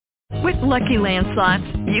With Lucky Land Slots,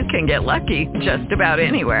 you can get lucky just about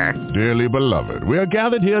anywhere. Dearly beloved, we are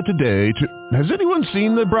gathered here today to... Has anyone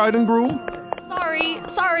seen the bride and groom?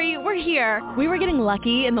 Sorry, we're here. We were getting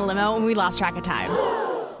lucky in the limo and we lost track of time.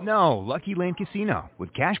 No, Lucky Land Casino,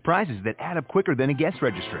 with cash prizes that add up quicker than a guest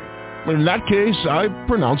registry. In that case, I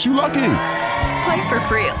pronounce you lucky. Play for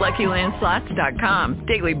free at LuckyLandSlots.com.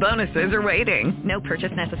 Daily bonuses are waiting. No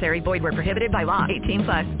purchase necessary. Void where prohibited by law.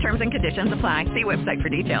 18+. Terms and conditions apply. See website for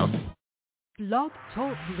details. Blog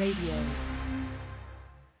Talk Radio.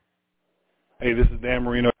 Hey, this is Dan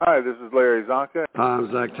Marino. Hi, this is Larry Zonka. Hi,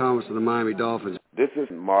 I'm Zach Thomas of the Miami Dolphins. This is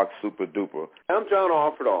Mark Super Duper. I'm John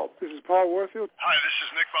Offerdahl. This is Paul Warfield. Hi, this is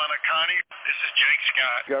Nick Bonacani. This is Jake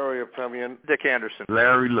Scott. Gary Premian. Dick Anderson.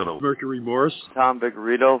 Larry Little. Mercury Morris. Tom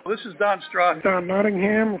Vigorito. This is Don Strock. Don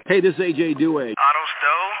Nottingham. Hey, this is AJ Dewey. Otto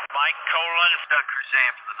Stowe. Mike Colon. Doug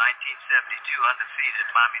Cruzan for the 1972 undefeated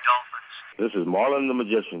Miami Dolphins. This is Marlon the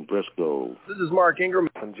Magician Briscoe. This is Mark Ingram.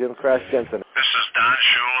 And Jim Crash Jensen. This is Don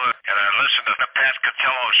Shula, and I listen to the Pat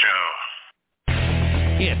Catello Show.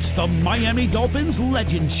 It's the Miami Dolphins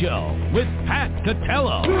Legend Show with Pat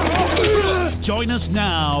Catello. Join us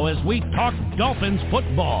now as we talk Dolphins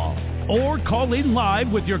football, or call in live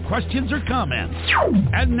with your questions or comments.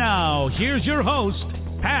 And now, here's your host,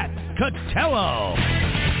 Pat Catello.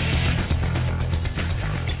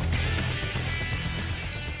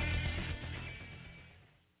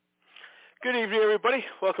 Good evening, everybody.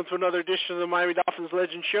 Welcome to another edition of the Miami Dolphins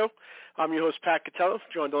Legend Show. I'm your host, Pat Catello,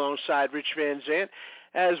 joined alongside Rich Van Zandt,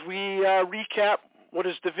 as we recap what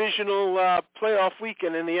is divisional playoff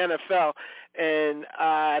weekend in the NFL. And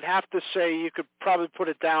I'd have to say you could probably put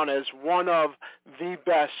it down as one of the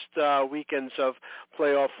best weekends of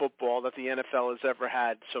playoff football that the NFL has ever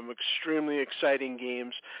had. Some extremely exciting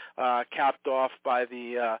games, capped off by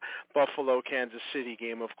the Buffalo-Kansas City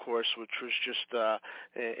game, of course, which was just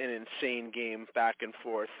an insane game back and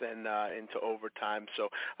forth and into overtime. So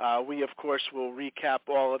we, of course, will recap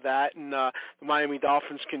all of that. And the Miami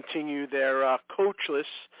Dolphins continue their coachless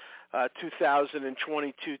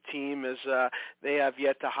 2022 team, as they have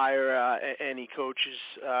yet to hire any coaches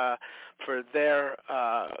for their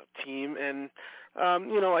team. And,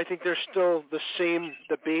 I think there's still the same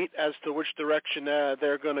debate as to which direction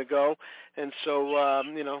they're going to go. And so,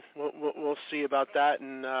 we'll see about that.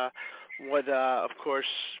 And what, of course,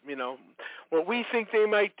 what we think they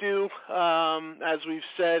might do, as we've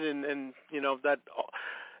said, and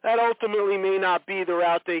that ultimately may not be the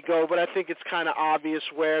route they go, but I think it's kind of obvious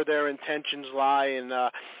where their intentions lie. And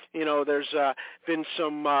there's been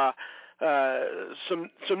some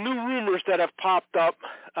new rumors that have popped up,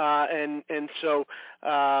 and so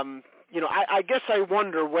I guess I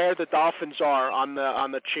wonder where the Dolphins are on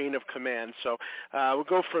the chain of command. So we'll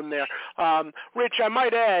go from there. Rich, I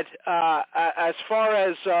might add, as far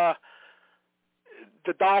as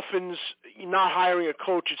the Dolphins not hiring a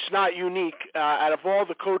coach, it's not unique. Out of all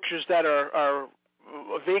the coaches that are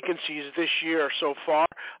vacancies this year so far,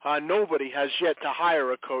 nobody has yet to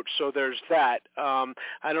hire a coach, so there's that. I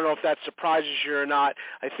don't know if that surprises you or not.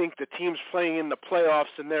 I think the teams playing in the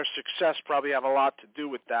playoffs and their success probably have a lot to do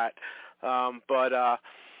with that. But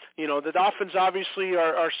the Dolphins obviously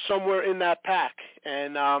are somewhere in that pack,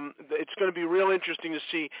 and it's going to be real interesting to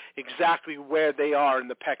see exactly where they are in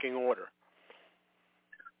the pecking order.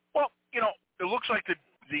 Well, it looks like the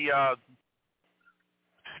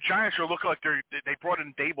Giants are looking like they brought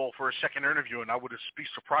in Dable for a second interview, and I would be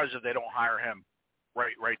surprised if they don't hire him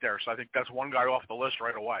right there. So I think that's one guy off the list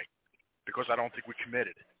right away, because I don't think we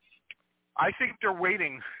committed. I think they're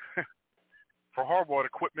waiting for Harbaugh to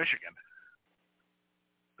quit Michigan.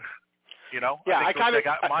 Yeah, I think they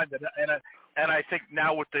got mine, and I think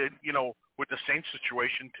now with the Saints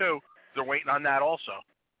situation too, they're waiting on that also.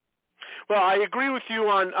 Well, I agree with you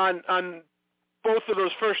on both of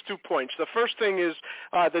those first 2 points. The first thing is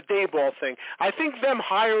the Dayball thing. I think them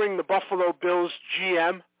hiring the Buffalo Bills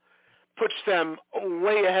GM puts them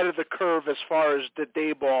way ahead of the curve as far as the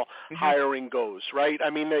Dayball hiring goes, right? I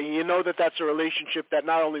mean, that's a relationship that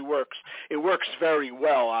not only works, it works very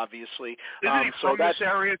well, obviously. Isn't he from this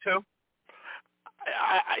area too?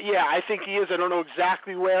 I think he is. I don't know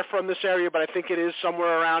exactly where from this area, but I think it is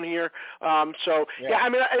somewhere around here. I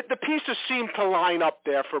mean, the pieces seem to line up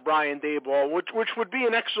there for Brian Daboll, which would be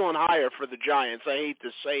an excellent hire for the Giants. I hate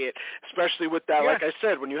to say it, especially with that, like I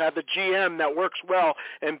said, when you have the GM that works well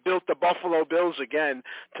and built the Buffalo Bills again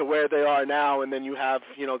to where they are now, and then you have,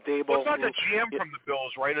 Daboll. Well, it's not the GM from the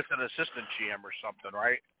Bills, right? It's an assistant GM or something,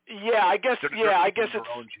 right? Yeah, I guess. I guess it's.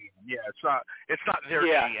 Yeah, it's not their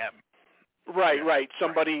GM. Right.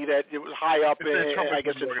 Somebody that it was high up in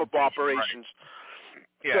football operations.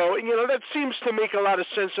 Yeah. So, that seems to make a lot of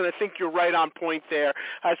sense, and I think you're right on point there.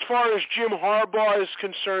 As far as Jim Harbaugh is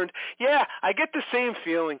concerned, yeah, I get the same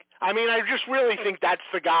feeling. I mean, I just really think that's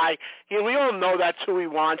the guy. We all know that's who he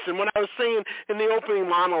wants. And when I was saying in the opening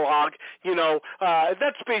monologue,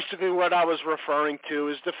 that's basically what I was referring to,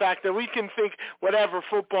 is the fact that we can think whatever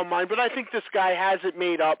football mind, but I think this guy has it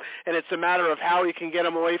made up, and it's a matter of how he can get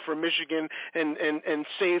him away from Michigan and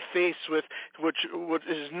save face with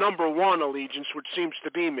his number one allegiance, which seems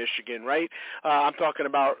to be Michigan, right? I'm talking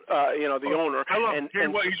about, the owner.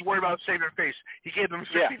 He's worried about saving face. He gave them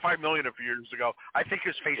 $65 million a few years ago. I think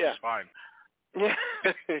his face is fine. Yeah.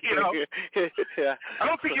 Yeah. I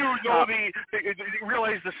don't think you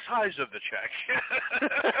realize the size of the check.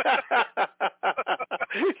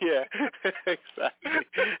 Yeah, exactly.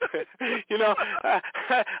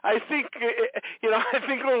 I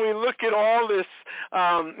think when we look at all this,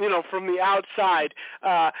 from the outside,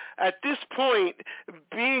 at this point,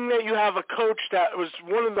 being that you have a coach that was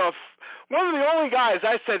one of the only guys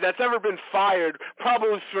I said that's ever been fired,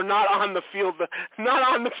 probably for not on the field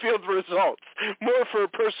results, more for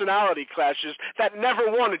personality clashes, that never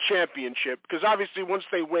won a championship, because obviously once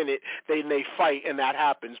they win it, they fight and that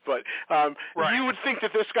happens. But you would think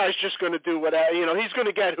that this guy's just going to do whatever, he's going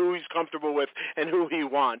to get who he's comfortable with and who he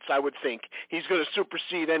wants. I would think he's going to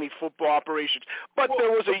supersede any football operations. But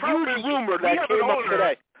there was a huge rumor that came up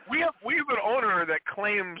today. We have an owner that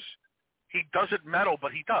claims he doesn't meddle,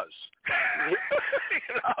 but he does.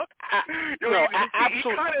 He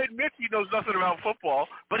kind of admits he knows nothing about football,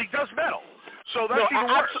 but he does meddle. So that's even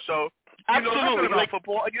worse. So you know nothing about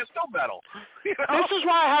football, and you still meddle. This is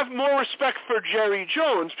why I have more respect for Jerry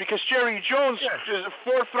Jones, because Jerry Jones,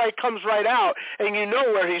 forthright, comes right out, and you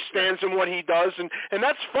know where he stands and what he does, and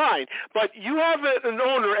that's fine. But you have an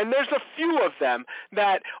owner, and there's a few of them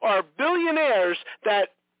that are billionaires that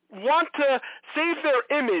want to save their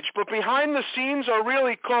image, but behind the scenes are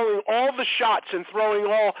really calling all the shots and throwing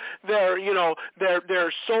all their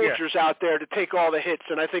soldiers out there to take all the hits.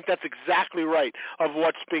 And I think that's exactly right of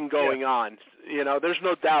what's been going on. There's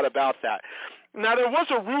no doubt about that. Now, there was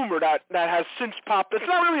a rumor that has since popped. It's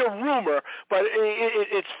not really a rumor, but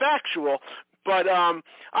it's factual. But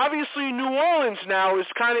obviously New Orleans now is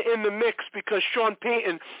kind of in the mix because Sean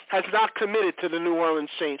Payton has not committed to the New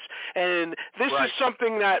Orleans Saints. And this is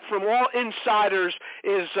something that from all insiders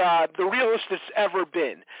is the realest it's ever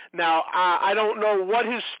been. Now, I don't know what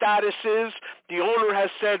his status is. The owner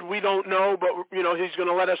has said we don't know, but, he's going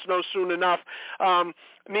to let us know soon enough.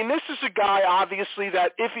 This is a guy, obviously,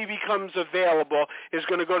 that if he becomes available is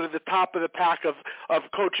going to go to the top of the pack of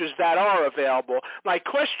coaches that are available. My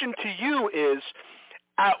question to you is,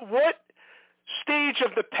 at what stage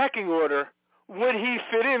of the pecking order would he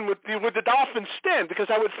fit in with the Dolphins stand? Because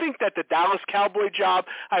I would think that the Dallas Cowboy job,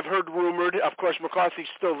 I've heard rumored, of course McCarthy's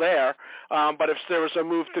still there, but if there was a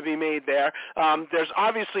move to be made there, there's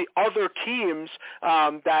obviously other teams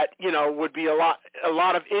that would be a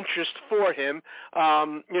lot of interest for him,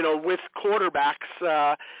 with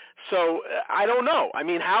quarterbacks. So I don't know.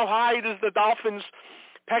 How high does the Dolphins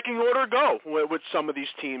pecking order go with some of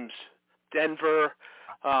these teams? Denver,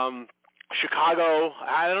 Chicago,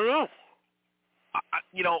 I don't know.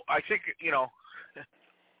 I think,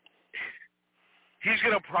 he's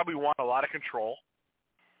going to probably want a lot of control,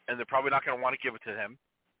 and they're probably not going to want to give it to him.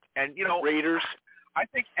 And, Raiders. I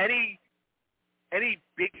think any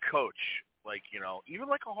big coach, even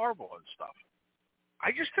like a Harbaugh and stuff,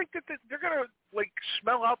 I just think that they're going to,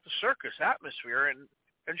 smell out the circus atmosphere and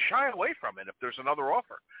shy away from it if there's another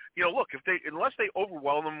offer. Look, unless they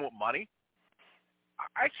overwhelm them with money,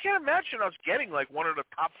 I can't imagine us getting, one of the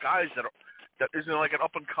top guys that isn't an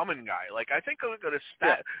up-and-coming guy. I think a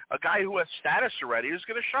guy who has status already is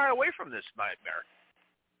going to shy away from this nightmare.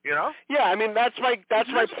 Yeah, that's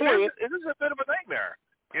my point. It is a bit of a nightmare.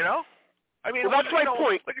 That's my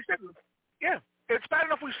point. Like I said, it's bad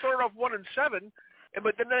enough we started off 1-7,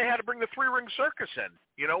 but then they had to bring the 3-ring circus in.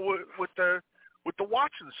 With the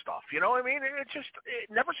watch and stuff. It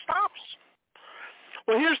never stops.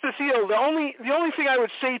 Well, here's the deal. The only thing I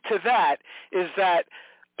would say to that is that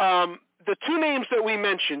the two names that we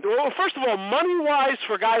mentioned, well, first of all, money-wise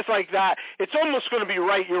for guys like that, it's almost going to be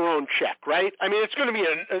write your own check, right? It's going to be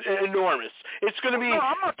enormous. It's going to be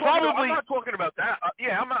I'm not talking about that.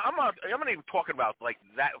 I'm not even talking about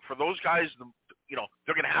that. For those guys,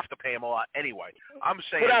 they're going to have to pay him a lot anyway. I'm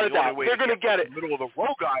saying without a doubt, they're going to get it. The middle of the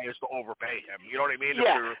road guy is to overpay him. You know what I mean?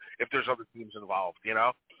 Yeah. If there's other teams involved,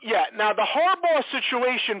 Yeah. Now the Harbaugh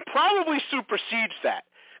situation probably supersedes that.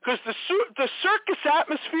 Because the circus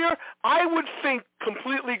atmosphere, I would think,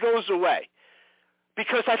 completely goes away.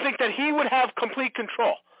 Because I think that he would have complete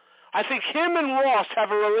control. I think him and Ross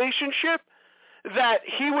have a relationship that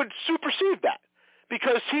he would supersede that.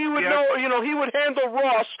 Because he would know, he would handle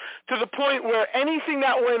Ross to the point where anything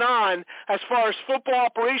that went on as far as football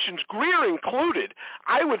operations, Greer included,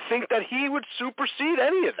 I would think that he would supersede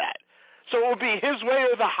any of that. So it would be his way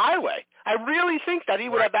or the highway. I really think that he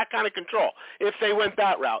would have that kind of control if they went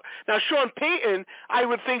that route. Now, Sean Payton, I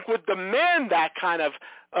would think, would demand that kind of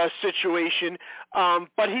situation,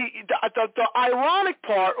 but the ironic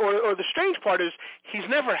part or the strange part is he's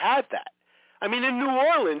never had that. I mean, in New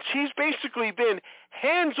Orleans, he's basically been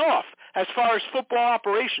hands-off as far as football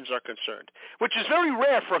operations are concerned, which is very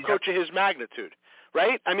rare for a coach of his magnitude,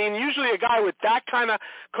 right? I mean, usually a guy with that kind of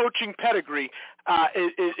coaching pedigree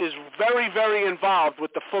is very, very involved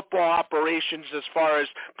with the football operations as far as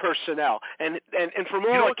personnel. And from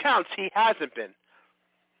all accounts, he hasn't been.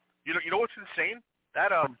 You know what's insane?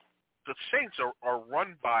 That the Saints are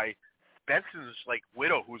run by Benson's,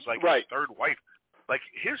 widow, who's, his third wife.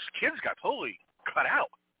 His kids got totally cut out.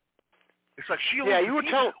 It's like she. Yeah, you were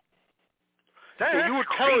telling. You were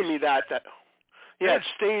telling me that. It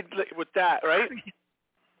stayed with that, right?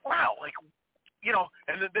 Wow,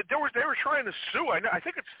 and they were trying to sue. I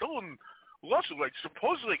think it's still in lawsuit.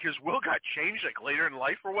 Supposedly his will got changed later in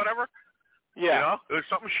life or whatever. Yeah, there was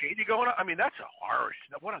something shady going on. I mean, that's a horror.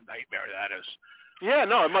 What a nightmare that is. Yeah,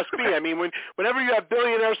 no, it must be. I mean, whenever you have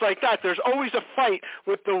billionaires like that, there's always a fight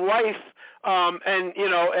with the wife, and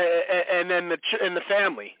then the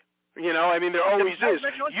family. I mean, there always is.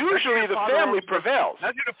 Usually, the family prevails.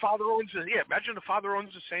 Imagine the father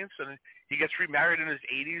owns the Saints, and he gets remarried in his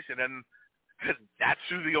 80s, and then that's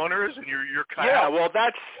who the owner is, and you're cut out. Yeah, well,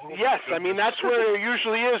 I mean, that's where there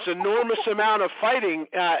usually is enormous amount of fighting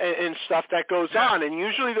and stuff that goes on, and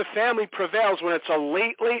usually the family prevails when it's a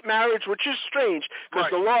late marriage, which is strange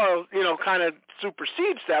because the law, kind of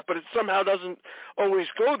supersedes that, but it somehow doesn't always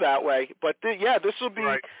go that way. But this will be.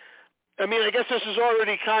 Right. I mean, I guess this is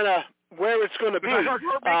already kind of where it's going to be. I heard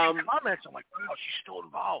her making comments. I'm like, wow, she's still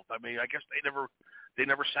involved. I mean, I guess they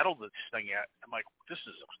never settled this thing yet. I'm like, this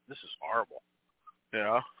is horrible.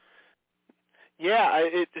 Yeah,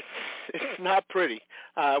 it's not pretty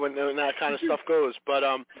when that kind of stuff goes. But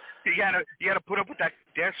you gotta put up with that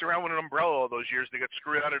dance around with an umbrella all those years to get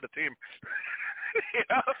screwed out of the team.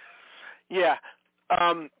 Yeah,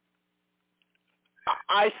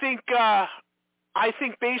 I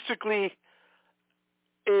think basically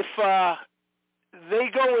if they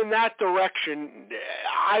go in that direction,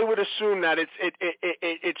 I would assume that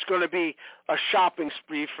it's going to be a shopping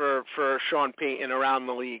spree for Sean Payton around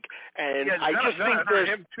the league, and I just think there's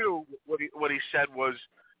him too. What he said was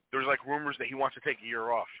there's rumors that he wants to take a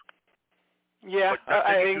year off. Yeah,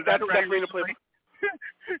 I think that's definitely the play.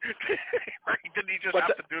 Didn't he just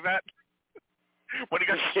have to do that? When he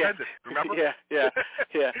got suspended, remember? Yeah.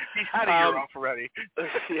 He had a year off already.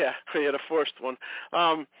 Yeah, he had a forced one.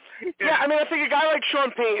 I mean, I think a guy like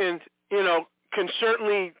Sean Payton, can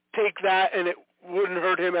certainly take that, and it wouldn't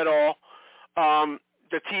hurt him at all.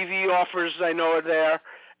 The TV offers, I know, are there.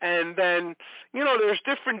 And then, there's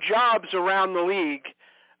different jobs around the league.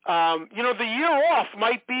 The year off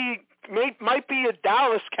might be a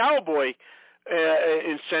Dallas Cowboy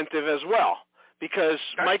incentive as well. Because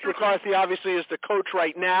Mike McCarthy obviously is the coach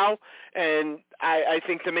right now, and I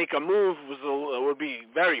think to make a move would be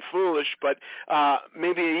very foolish. But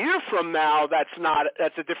maybe a year from now, that's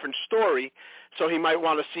a different story. So he might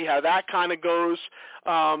want to see how that kind of goes.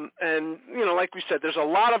 And like we said, there's a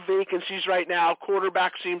lot of vacancies right now.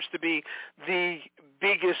 Quarterback seems to be the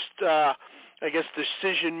biggest,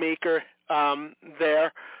 decision maker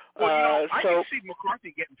there. Well, I can see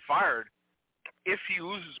McCarthy getting fired if he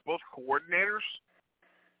loses both coordinators.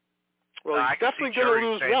 Well, he's definitely going to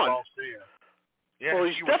lose one. Well,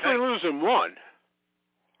 he's definitely losing one.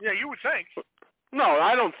 Yeah, you would think. No,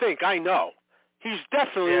 I don't think. I know. He's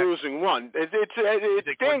definitely losing one.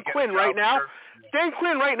 It's Dan Quinn right now. Dan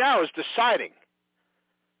Quinn right now is deciding.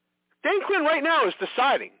 Dan Quinn right now is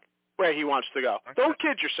deciding where he wants to go. Okay. Don't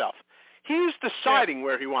kid yourself. He's deciding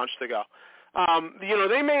where he wants to go.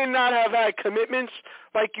 They may not have had commitments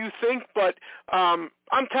like you think, but I'm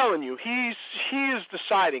telling you, he is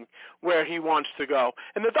deciding where he wants to go.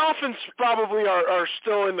 And the Dolphins probably are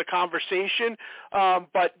still in the conversation,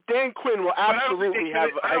 but Dan Quinn will absolutely have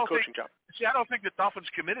a head coaching job. See, I don't think the Dolphins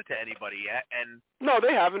committed to anybody yet, and no,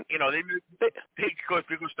 they haven't. Because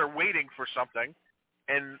they're waiting for something,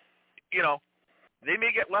 and they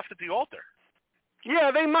may get left at the altar.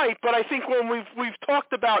 Yeah, they might, but I think when we've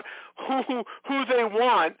talked about who they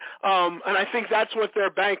want, and I think that's what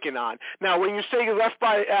they're banking on. Now, when you say left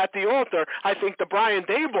at the altar, I think the Brian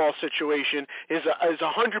Daboll situation is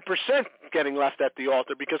 100% getting left at the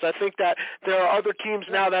altar, because I think that there are other teams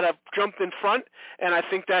now that have jumped in front, and I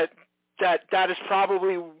think that is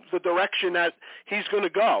probably the direction that he's going to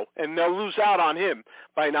go, and they'll lose out on him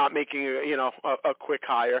by not making a quick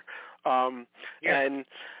hire. And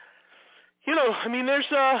I mean, there's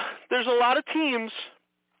a lot of teams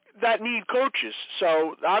that need coaches.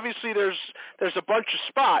 So obviously there's a bunch of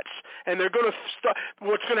spots, and they're going to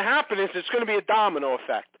what's going to happen is it's going to be a domino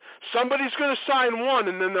effect. Somebody's going to sign one,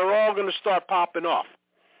 and then they're all going to start popping off.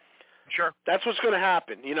 Sure. That's what's going to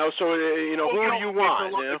happen. So who do you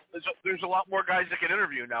want? There's a lot more guys that can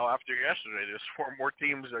interview now after yesterday. There's 4 more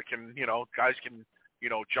teams that can, guys can,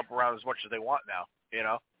 jump around as much as they want now.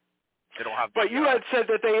 They don't have. But you had said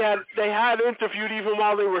that they had interviewed even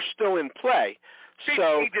while they were still in play.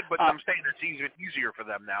 They did, but I'm saying it's easier for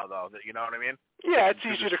them now, though. You know what I mean? Yeah, it's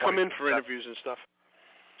easier to come in for interviews and stuff.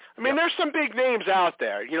 I mean, there's some big names out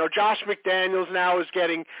there. Josh McDaniels now is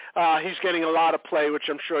getting he's getting a lot of play, which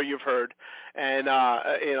I'm sure you've heard, and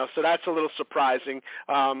so that's a little surprising.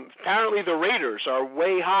 Apparently, the Raiders are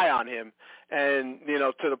way high on him, and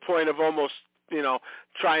to the point of almost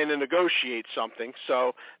trying to negotiate something.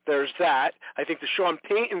 So there's that. I think the Sean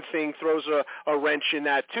Payton thing throws a wrench in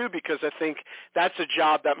that too, because I think that's a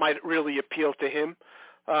job that might really appeal to him.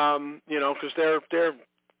 Because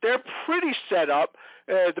they're pretty set up,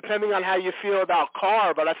 depending on how you feel about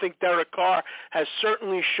Carr. But I think Derek Carr has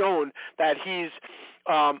certainly shown that he's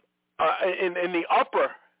in the upper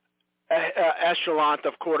echelon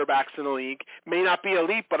of quarterbacks in the league. May not be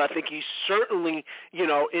elite, but I think he's certainly,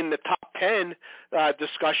 in the top 10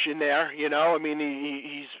 discussion there. I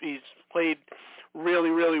mean, he's played really,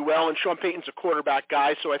 really well, and Sean Payton's a quarterback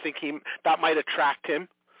guy, so I think that might attract him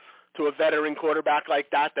to a veteran quarterback like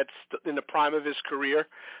that's in the prime of his career.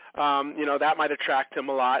 That might attract him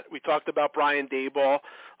a lot. We talked about Brian Daboll,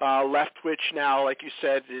 Leftwich now, like you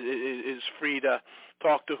said, is free to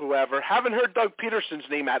talk to whoever. Haven't heard Doug Peterson's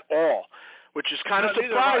name at all, which is kind of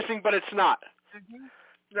surprising, but it's not. Mm-hmm.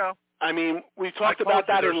 No. I mean, we talked about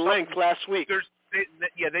that in length last week.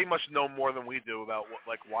 They must know more than we do about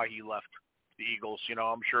why he left the Eagles.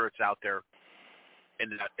 I'm sure it's out there in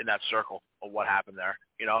that circle of what happened there.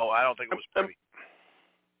 I don't think it was pretty.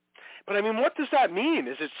 But I mean, what does that mean?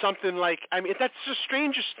 Is it something like? I mean, that's the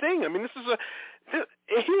strangest thing. I mean,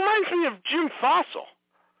 he reminds me of Jim Fossil.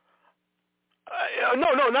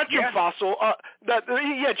 No, not Jim Fossil.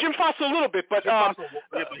 Jim Fossil a little bit, but but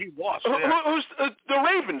he lost. Who's the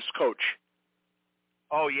Ravens coach?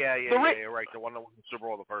 Oh yeah, right. The one that won the Super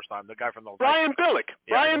Bowl the first time. The guy from the Brian Billick.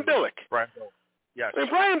 Brian Billick. Yes. I mean,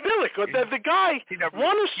 Brian Billick, the guy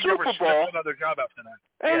won a Super Bowl. He never another job after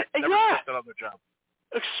that. Never another job.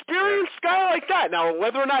 Experienced guy like that. Now,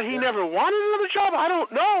 whether or not he never wanted another job, I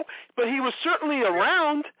don't know. But he was certainly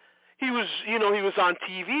around. He was, he was on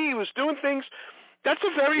TV. He was doing things. That's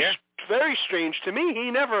very strange to me.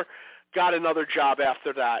 He never got another job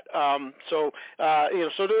after that. So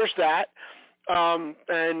there's that.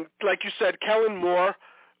 And like you said, Kellen Moore,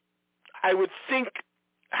 I would think,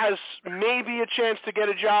 has maybe a chance to get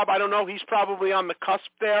a job. I don't know. He's probably on the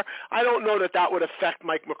cusp there. I don't know that would affect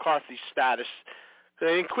Mike McCarthy's status. I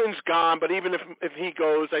think Quinn's gone, but even if he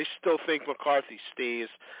goes, I still think McCarthy stays.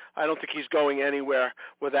 I don't think he's going anywhere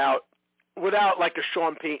without like a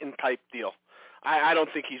Sean Payton type deal. I don't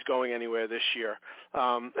think he's going anywhere this year,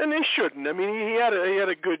 and he shouldn't. I mean, he had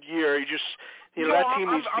a good year. He just that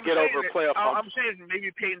team needs to get over a playoff hump. I'm saying maybe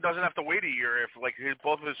Payton doesn't have to wait a year if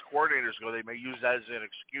both of his coordinators go. They may use that as an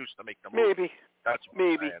excuse to make the move. Maybe that's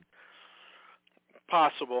maybe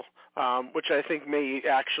possible. Which I think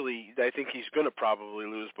I think he's going to probably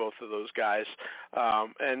lose both of those guys.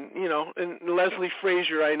 And Leslie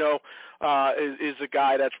Frazier, I know, is a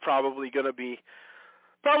guy that's probably going to be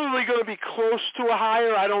close to a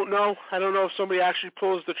hire. I don't know if somebody actually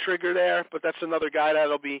pulls the trigger there, but that's another guy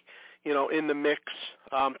that'll be, in the mix.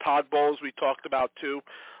 Todd Bowles we talked about too.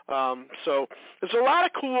 So there's a lot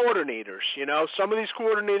of coordinators, Some of these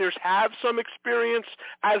coordinators have some experience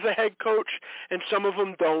as a head coach, and some of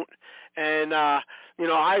them don't. And,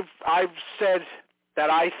 I've said that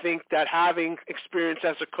I think that having experience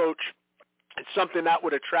as a coach is something that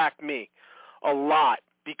would attract me a lot,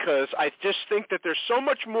 because I just think that there's so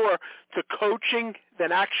much more to coaching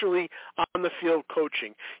than actually on the field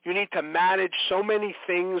coaching. You need to manage so many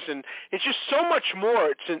things, and it's just so much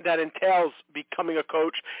more that entails becoming a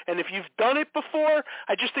coach. And if you've done it before,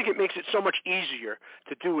 I just think it makes it so much easier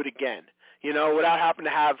to do it again. without having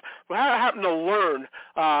to learn,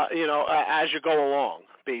 as you go along,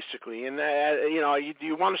 basically. And, do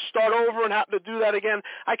you want to start over and have to do that again?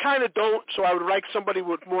 I kind of don't, so I would like somebody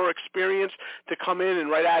with more experience to come in and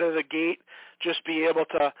right out of the gate just be able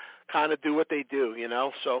to kind of do what they do,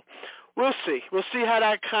 So we'll see. We'll see how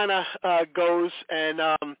that kind of goes, and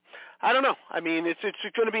I don't know. I mean, it's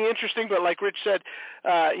going to be interesting, but like Rich said,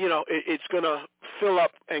 it's going to fill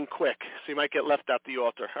up and quick, so you might get left at the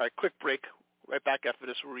altar. All right, quick break. Right back after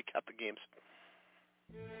this, we'll recap the games.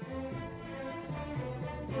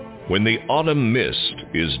 When the autumn mist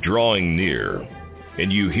is drawing near,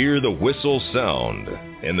 and you hear the whistle sound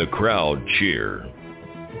and the crowd cheer,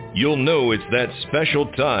 you'll know it's that special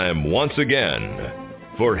time once again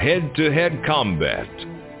for head-to-head combat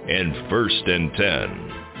and 1st and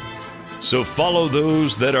 10. So follow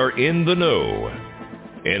those that are in the know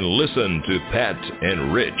and listen to Pat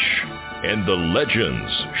and Rich and the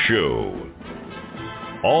Legends Show.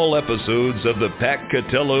 All episodes of the Pat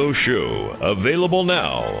Catello Show available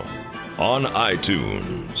now on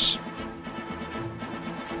iTunes.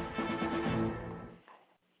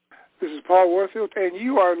 This is Paul Warfield, and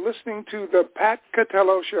you are listening to the Pat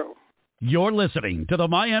Catello Show. You're listening to the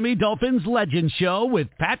Miami Dolphins Legend Show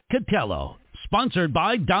with Pat Catello, sponsored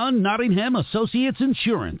by Don Nottingham Associates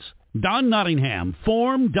Insurance. Don Nottingham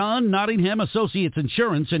formed Don Nottingham Associates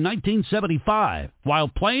Insurance in 1975 while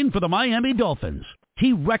playing for the Miami Dolphins.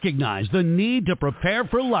 He recognized the need to prepare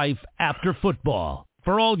for life after football.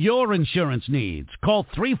 For all your insurance needs, call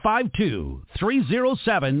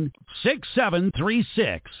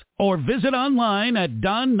 352-307-6736 or visit online at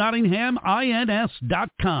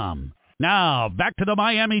donnottinghamins.com. Now, back to the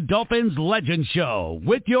Miami Dolphins Legend Show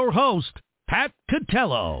with your host, Pat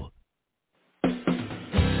Catello.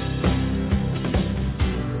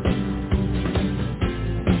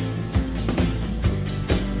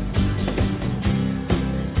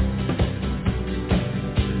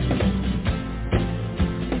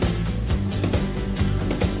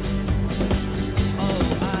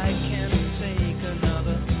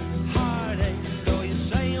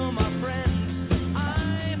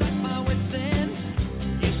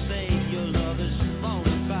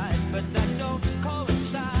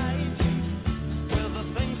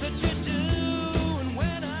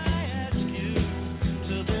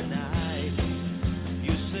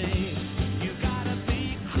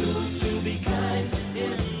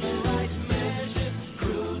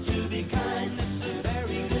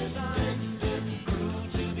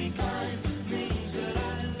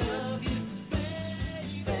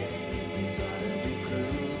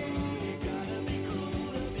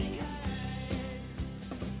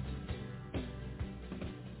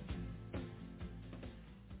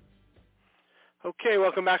 Okay,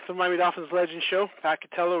 welcome back to the Miami Dolphins Legend Show. Pat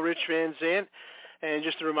Catello, Rich Van Zandt. And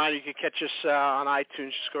just a reminder, you can catch us on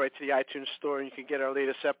iTunes. Just go right to the iTunes store and you can get our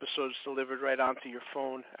latest episodes delivered right onto your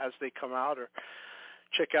phone as they come out, or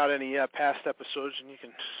check out any past episodes, and you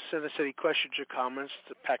can send us any questions or comments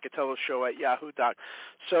to patcatelloshow@yahoo.com.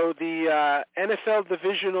 So the NFL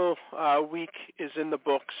divisional week is in the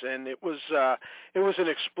books, and it was an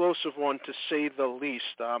explosive one to say the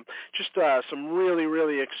least. Just some really,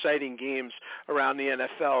 really exciting games around the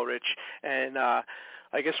NFL, Rich, and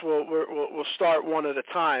I guess we'll start one at a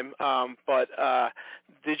time. But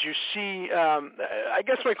did you see? I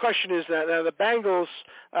guess my question is that the Bengals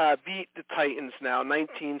beat the Titans now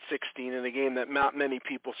 19-16 in a game that not many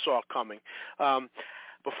people saw coming.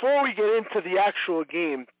 Before we get into the actual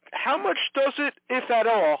game, how much does it, if at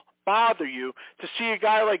all, bother you to see a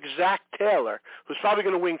guy like Zach Taylor, who's probably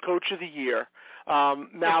going to win Coach of the Year,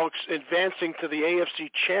 now advancing to the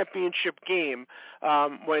AFC Championship game,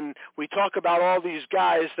 when we talk about all these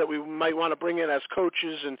guys that we might want to bring in as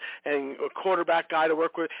coaches and a quarterback guy to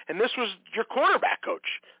work with, and this was your quarterback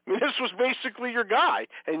coach. I mean, this was basically your guy,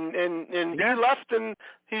 and he left and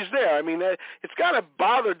he's there. I mean, it's got to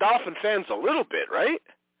bother Dolphin fans a little bit, right?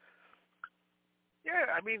 Yeah,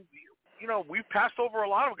 I mean, we've passed over a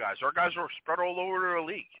lot of guys. Our guys are spread all over the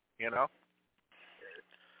league,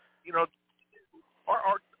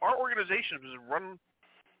 Our organization has run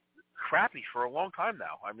crappy for a long time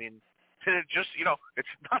now. I mean, it just it's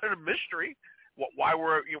not a mystery why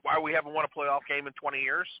we haven't won a playoff game in 20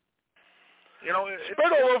 years.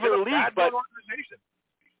 Spread all over the league, but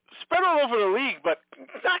spread all over the league, but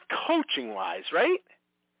not coaching wise, right?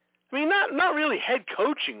 I mean, not really head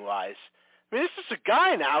coaching wise. I mean, this is a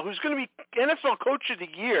guy now who's going to be NFL Coach of the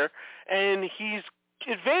Year, and he's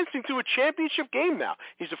advancing to a championship game now.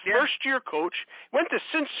 He's a first-year coach, went to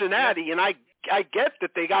Cincinnati, and I get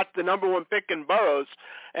that they got the number one pick in Burrows,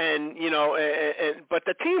 and but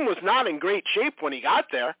the team was not in great shape when he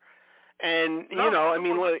got there. And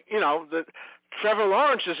the Trevor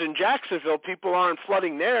Lawrence is in Jacksonville. People aren't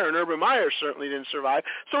flooding there, and Urban Meyer certainly didn't survive.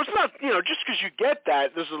 So it's not, just because you get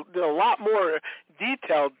that, there's a lot more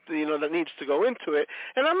detail, that needs to go into it.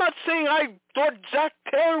 And I'm not saying I thought Zach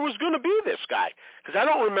Taylor was going to be this guy, because I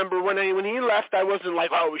don't remember when he left, I wasn't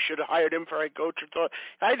like, oh, we should have hired him for head coach.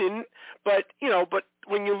 I didn't. But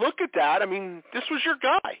when you look at that, I mean, this was your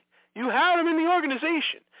guy. You had him in the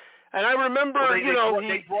organization. And I remember, they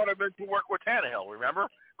brought him in to work with Tannehill, remember?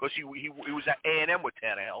 Because he was at A&M with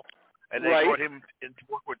Tannehill, and they brought him in to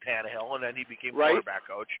work with Tannehill, and then he became quarterback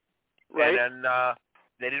coach. Right. And then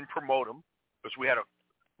they didn't promote him because we had a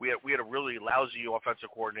really lousy offensive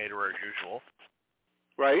coordinator as usual.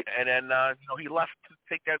 Right. And then he left to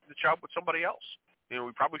take the job with somebody else. We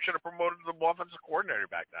probably should have promoted the offensive coordinator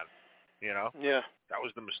back then. Yeah. That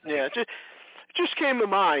was the mistake. Yeah. It just came to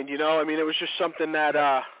mind. I mean, it was just something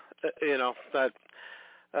that that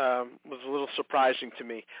was a little surprising to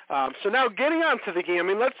me. So now getting on to the game, I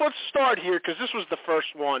mean, let's start here because this was the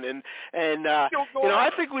first one, and I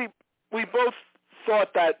think we both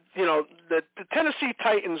thought that that the Tennessee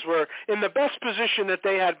Titans were in the best position that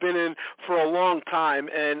they had been in for a long time,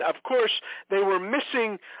 and of course they were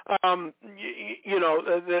missing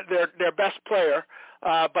their best player.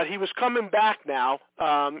 But he was coming back now,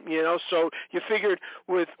 so you figured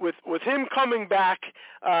with him coming back,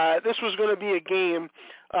 this was going to be a game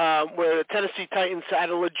where the Tennessee Titans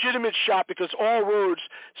had a legitimate shot because all roads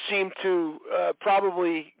seemed to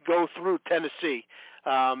probably go through Tennessee.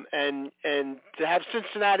 And to have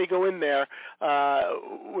Cincinnati go in there,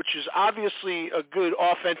 which is obviously a good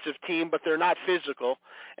offensive team, but they're not physical,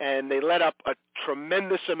 and they let up a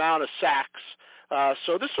tremendous amount of sacks.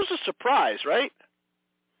 So this was a surprise, right?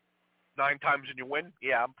 9 times and you win?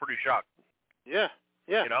 Yeah, I'm pretty shocked. Yeah.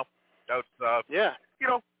 That's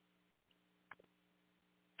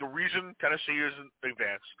the reason Tennessee isn't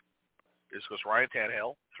advanced is because Ryan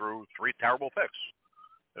Tannehill threw 3 terrible picks.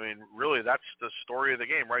 I mean, really, that's the story of the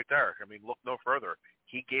game right there. I mean, look no further.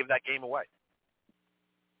 He gave that game away.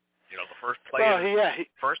 The first play of the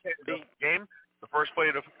game, the first play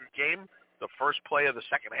of the game, the first play of the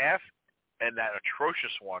second half, and that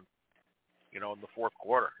atrocious one, in the fourth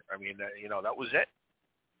quarter. I mean, that was it.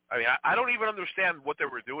 I mean, I don't even understand what they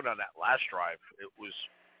were doing on that last drive. There's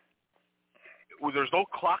no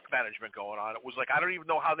clock management going on. It was like I don't even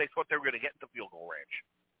know how they thought they were going to get into field goal range,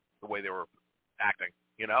 the way they were acting,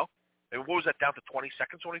 And what was that, down to 20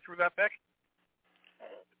 seconds when he threw that pick?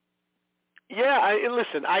 Yeah, I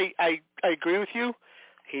agree with you.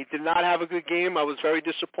 He did not have a good game. I was very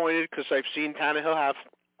disappointed because I've seen Tannehill have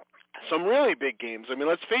some really big games. I mean,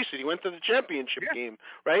 let's face it, he went to the championship game,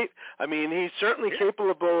 right? I mean, he's certainly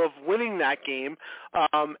capable of winning that game,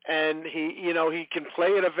 and he can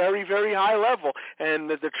play at a very, very high level, and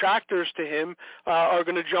the detractors to him are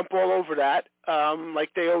going to jump all over that,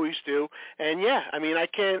 like they always do. And yeah, I mean, I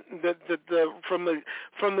can't from the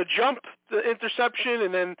jump, the interception,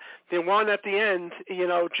 and then the one at the end,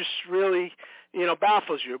 just really,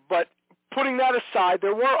 baffles you. But putting that aside,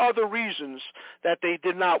 there were other reasons that they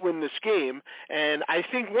did not win this game, and I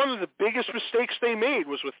think one of the biggest mistakes they made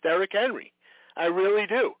was with Derrick Henry. I really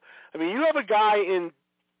do. I mean, you have a guy in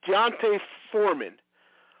Deontay Foreman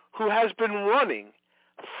who has been running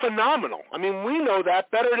phenomenal. I mean, we know that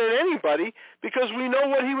better than anybody because we know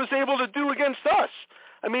what he was able to do against us.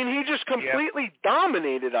 I mean, he just completely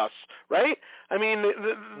dominated us, right? I mean,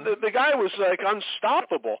 the guy was like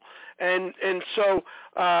unstoppable, and so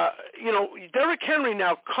Derrick Henry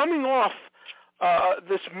now coming off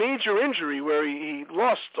this major injury where he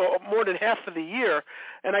lost more than half of the year,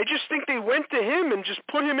 and I just think they went to him and just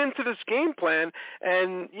put him into this game plan,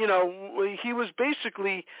 and he was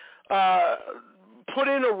basically put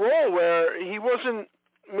in a role where he wasn't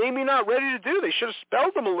maybe not ready to do. They should have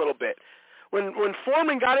spelled him a little bit. When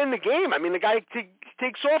Foreman got in the game, I mean, the guy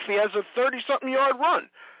takes off. He has a 30-something yard run.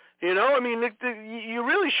 I mean, you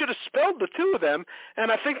really should have spelled the two of them,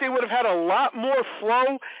 and I think they would have had a lot more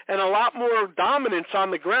flow and a lot more dominance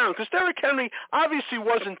on the ground because Derrick Henry obviously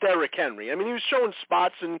wasn't Derrick Henry. I mean, he was showing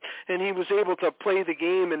spots, and he was able to play the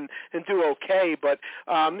game and do okay, but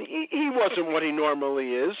he wasn't what he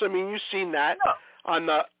normally is. I mean, you've seen that. No. On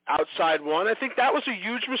the outside one. I think that was a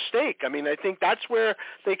huge mistake. I mean, I think that's where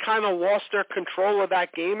they kind of lost their control of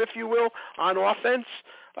that game, if you will, on offense.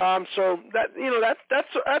 So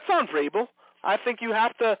that's on Vrabel. I think you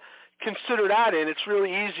have to consider that in. It's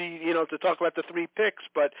really easy, to talk about the 3 picks,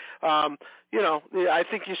 but I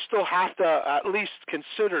think you still have to at least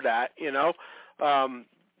consider that,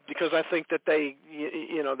 because I think that they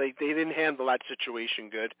didn't handle that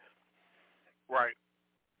situation good. Right.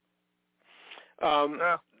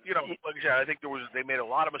 like I said, I think they made a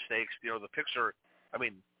lot of mistakes. The picks are. I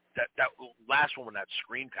mean, that last one, that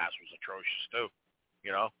screen pass was atrocious too.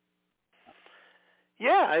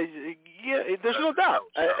 Yeah, there's no doubt.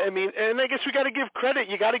 I mean, and I guess we got to give credit.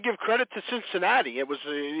 You got to give credit to Cincinnati. It was,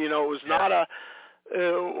 it was not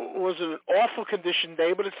was an awful condition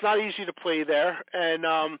day, but it's not easy to play there. And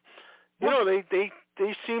they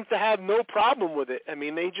seem to have no problem with it. I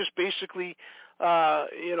mean, they just basically,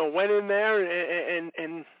 went in there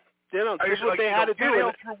and did what they had to do.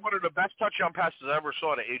 Catello threw one of the best touchdown passes I ever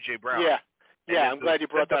saw to A.J. Brown. Yeah, I'm glad you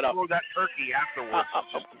brought that up. Throw that turkey afterwards.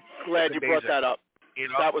 I'm glad you brought that up.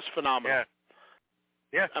 That was phenomenal.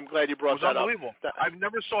 Yeah. I'm glad you brought that up. It was unbelievable. I've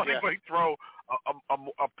never saw anybody throw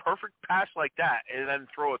a perfect pass like that and then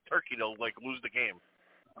throw a turkey to lose the game.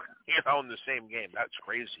 In the same game. That's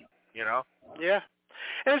crazy. Yeah.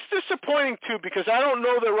 And it's disappointing, too, because I don't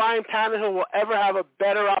know that Ryan Tannehill will ever have a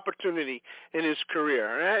better opportunity in his career.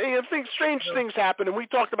 And I think strange things happen, and we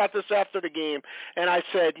talked about this after the game, and I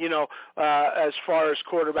said, as far as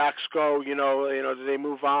quarterbacks go, do they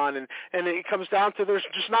move on? And it comes down to there's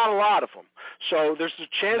just not a lot of them. So there's a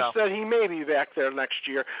chance that he may be back there next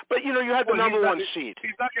year. But, you had the number one seed.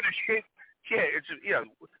 He's not going to shake. Yeah,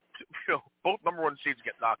 both number one seeds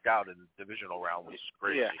get knocked out in the divisional round, which is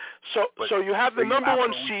crazy. Yeah. So you have the number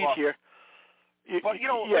one seed here. But you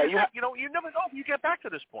never know if you get back to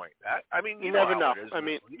this point. I mean, you never know. I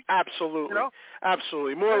mean, absolutely,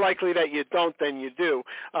 absolutely. More likely that you don't than you do.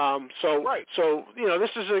 So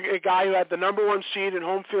this is a guy who had the number one seed and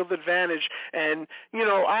home field advantage, and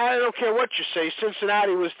I don't care what you say.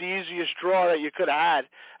 Cincinnati was the easiest draw that you could have had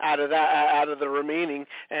out of the remaining,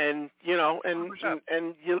 and you lost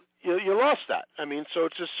that. I mean, so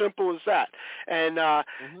it's as simple as that. And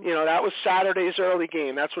that was Saturday's early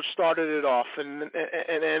game. That's what started it off. And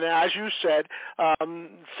as you said,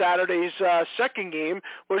 Saturday's second game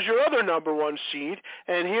was your other number one seed.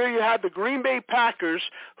 And here you had the Green Bay Packers,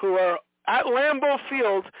 who are at Lambeau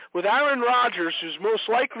Field with Aaron Rodgers, who's most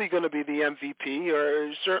likely going to be the MVP,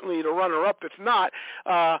 or certainly the runner-up if not,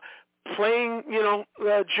 playing,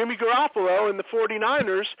 Jimmy Garoppolo and the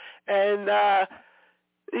 49ers, and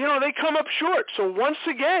they come up short. So once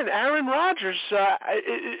again, Aaron Rodgers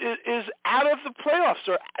is out of the playoffs,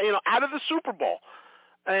 or out of the Super Bowl.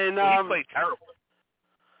 And he played terrible.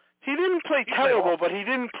 He didn't play terrible, but he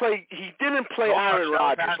didn't play Aaron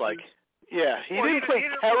Rodgers like. Yeah, he didn't play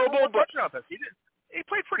terrible, but he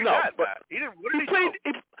played pretty bad. But he didn't.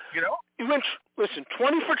 He went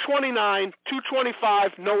 20 for 29,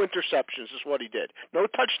 225, no interceptions is what he did. No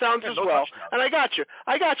touchdowns as well. Touchdowns. And I got you.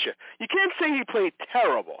 You can't say he played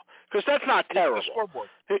terrible, because that's not terrible.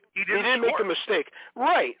 He didn't make a mistake.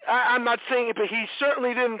 Right. I'm not saying it, but he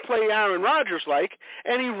certainly didn't play Aaron Rodgers like,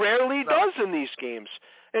 and he rarely does in these games.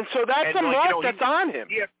 And so that's a mark that's on him.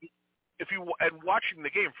 And watching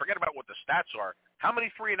the game, forget about what the stats are. How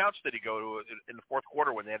many 3-and-outs did he go to in the fourth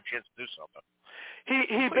quarter when they had a chance to do something?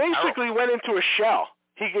 He basically went into a shell.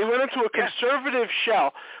 He went into a conservative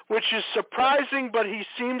shell, which is surprising, but he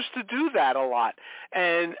seems to do that a lot.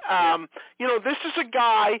 And, this is a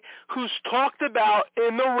guy who's talked about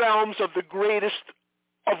in the realms of the greatest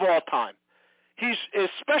of all time. He's,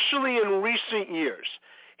 especially in recent years,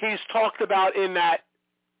 he's talked about in that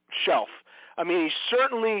shelf. I mean, he's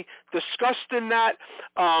certainly discussed in that.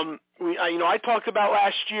 I talked about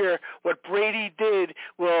last year what Brady did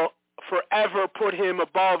will forever put him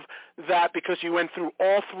above that, because he went through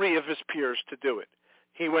all three of his peers to do it.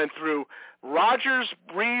 He went through Rodgers,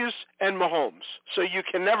 Brees, and Mahomes. So you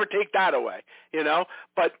can never take that away,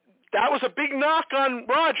 But that was a big knock on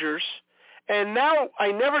Rodgers, and now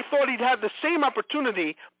I never thought he'd have the same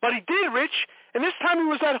opportunity, but he did, Rich, and this time he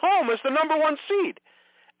was at home as the number one seed.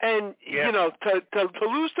 And, to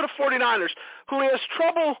lose to the 49ers, who he has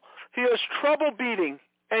trouble beating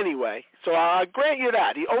anyway. So I grant you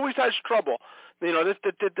that. He always has trouble.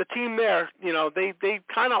 The team there, they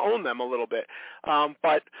kind of own them a little bit.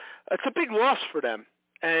 But it's a big loss for them.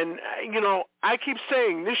 And, I keep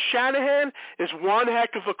saying this Shanahan is one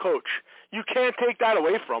heck of a coach. You can't take that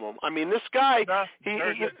away from him. I mean, this guy,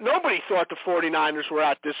 nobody thought the 49ers were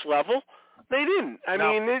at this level. They didn't. I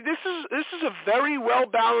mean, this is a very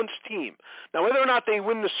well-balanced team. Now, whether or not they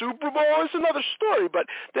win the Super Bowl is another story, but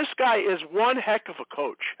this guy is one heck of a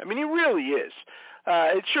coach. I mean, he really is.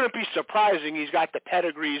 It shouldn't be surprising. He's got the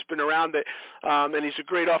pedigree. He's been around it, and he's a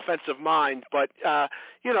great offensive mind. But,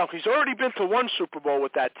 he's already been to one Super Bowl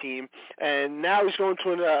with that team, and now he's going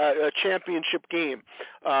to a championship game.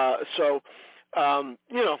 I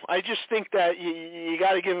just think that you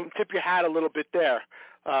got to tip your hat a little bit there.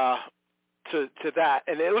 To that,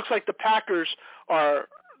 and it looks like the Packers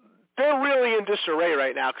they're really in disarray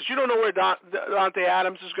right now because you don't know where Dante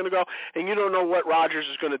Adams is going to go, and you don't know what Rodgers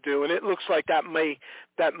is going to do, and it looks like that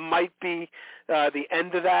might be the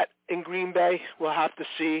end of that in Green Bay. We'll have to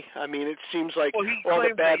see. I mean, it seems like he all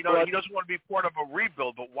the bad blood. He doesn't want to be part of a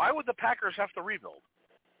rebuild, but why would the Packers have to rebuild?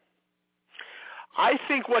 I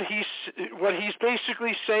think what he's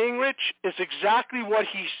basically saying, Rich, is exactly what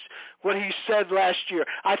he said last year.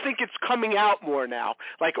 I think it's coming out more now.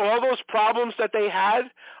 Like all those problems that they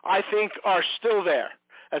had, I think are still there.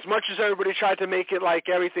 As much as everybody tried to make it like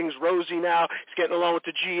everything's rosy now, he's getting along with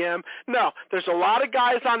the GM. No, there's a lot of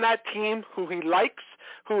guys on that team who he likes,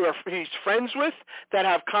 he's friends with, that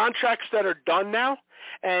have contracts that are done now,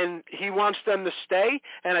 and he wants them to stay.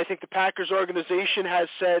 And I think the Packers organization has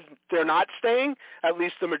said they're not staying, at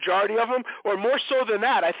least the majority of them. Or more so than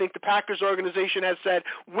that, I think the Packers organization has said,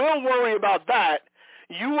 we'll worry about that.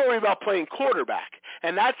 You worry about playing quarterback.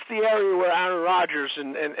 And that's the area where Aaron Rodgers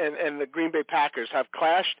and the Green Bay Packers have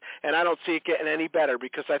clashed, and I don't see it getting any better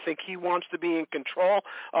because I think he wants to be in control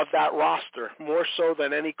of that roster more so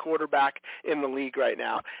than any quarterback in the league right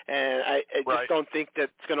now. And I just don't think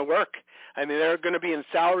that's going to work. I mean, they're going to be in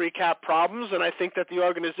salary cap problems, and I think that the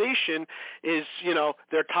organization is,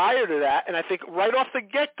 they're tired of that. And I think right off the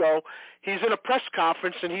get-go, he's in a press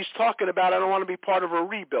conference, and he's talking about, I don't want to be part of a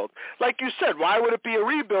rebuild. Like you said, why would it be a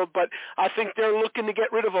rebuild? But I think they're looking to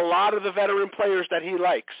get rid of a lot of the veteran players that he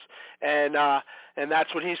likes, and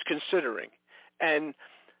that's what he's considering. And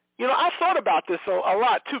I thought about this a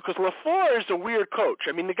lot, too, because LaFleur is a weird coach.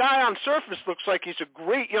 I mean, the guy on surface looks like he's a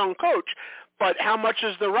great young coach, but how much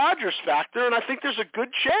is the Rodgers factor? And I think there's a good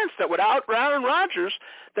chance that without Aaron Rodgers,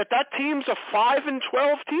 that team's a 5-12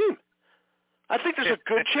 team. I think there's a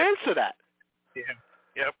good chance of that. Yeah.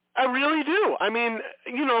 Yep. I really do. I mean,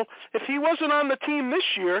 if he wasn't on the team this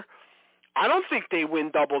year, I don't think they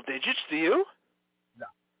win double digits, do you?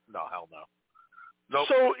 No, hell no. Nope.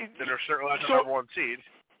 So they're certainly not the number one seed.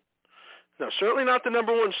 No, certainly not the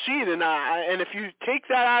number one seed. And if you take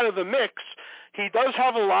that out of the mix, he does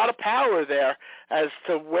have a lot of power there as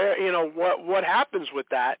to where, what happens with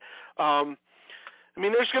that. I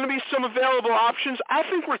mean, there's going to be some available options. I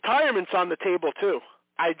think retirement's on the table, too.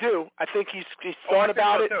 I do. I think he's thought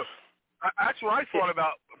about it. Too. That's what I thought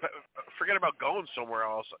about. Forget about going somewhere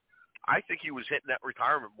else. I think he was hitting that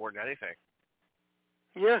retirement more than anything.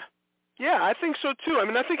 Yeah, I think so too. I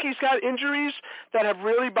mean, I think he's got injuries that have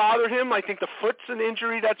really bothered him. I think the foot's an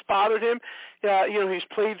injury that's bothered him. He's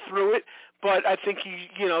played through it, but I think he,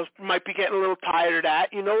 might be getting a little tired of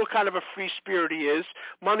that. You know what kind of a free spirit he is.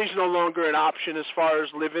 Money's no longer an option as far as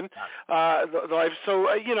living the life. So,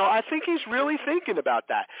 I think he's really thinking about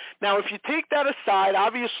that. Now, if you take that aside,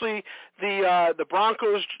 obviously the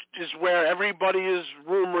Broncos is where everybody is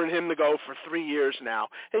rumoring him to go for 3 years now.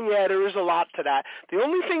 And, yeah, there is a lot to that. The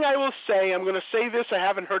only thing I will say, I'm going to say this, I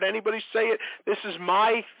haven't heard anybody say it, this is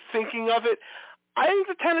my thinking of it, I think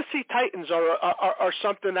the Tennessee Titans are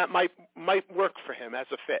something that might work for him as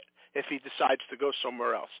a fit if he decides to go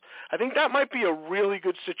somewhere else. I think that might be a really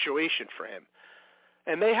good situation for him.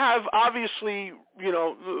 And they have, obviously,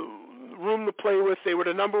 room to play with. They were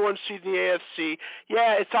the number one seed in the AFC.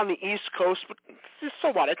 Yeah, it's on the East Coast, but so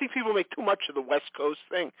what? I think people make too much of the West Coast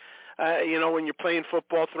thing. When you're playing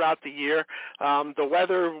football throughout the year, the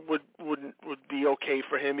weather would be okay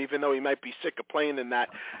for him, even though he might be sick of playing in that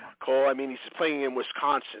cold. I mean, he's playing in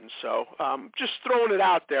Wisconsin, so just throwing it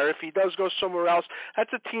out there. If he does go somewhere else,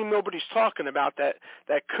 that's a team nobody's talking about that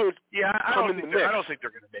could come in the mix. I don't think they're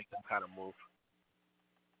going to make that kind of move.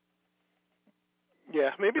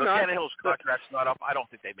 Yeah, maybe not. Tannehill's contract's not up. I don't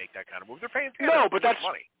think they make that kind of move. They're paying no, but that's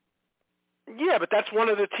money. Yeah, but that's one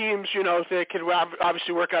of the teams, they could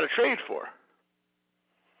obviously work out a trade for.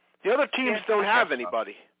 The other teams don't have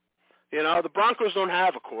anybody. The Broncos don't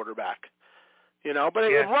have a quarterback. But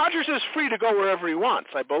Rodgers is free to go wherever he wants,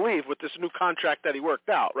 I believe, with this new contract that he worked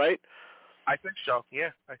out, right? I think so. Yeah,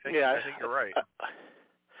 I think you're right.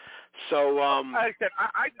 So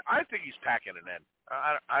I think he's packing it in.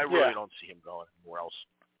 I really don't see him going anywhere else.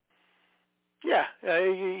 Yeah,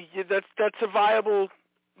 that's a viable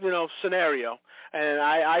scenario, and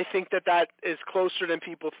I think that is closer than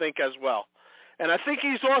people think as well. And I think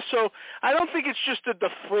he's also, I don't think it's just the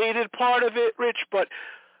deflated part of it, Rich, but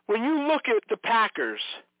when you look at the Packers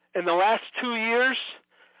in the last 2 years,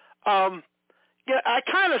 I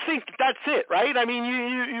kind of think that's it, right? I mean,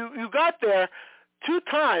 you got there 2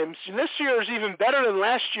 times, and this year is even better than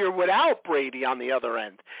last year without Brady on the other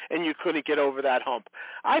end, and you couldn't get over that hump.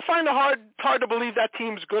 I find it hard to believe that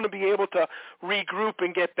team's going to be able to regroup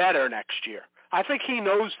and get better next year. I think he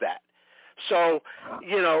knows that. So,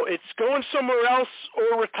 it's going somewhere else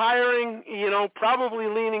or retiring, probably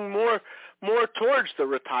leaning more towards the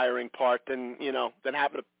retiring part than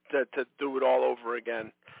having to do it all over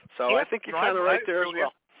again. So I think you're kind of right there as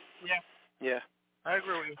well. Yeah. I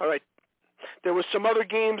agree with you. All right. There was some other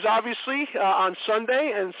games, obviously, on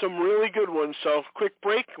Sunday, and some really good ones. So, quick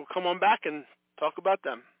break. We'll come on back and talk about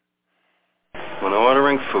them. When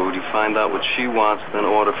ordering food, you find out what she wants, then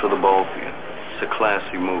order for the both of you. It's a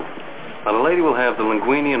classy move. Now, the lady will have the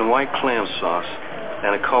linguine and white clam sauce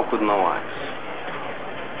and a Coke with no ice.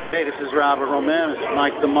 Hey, this is Robert Roman. It's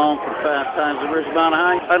Mike Damone from Fast Times at Ridgemont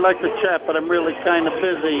High. I'd like to chat, but I'm really kind of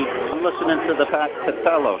busy. I'm listening to the Pat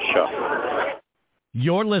Catello Show.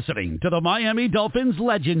 You're listening to the Miami Dolphins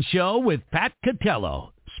Legend Show with Pat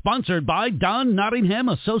Catello, sponsored by Don Nottingham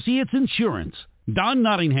Associates Insurance. Don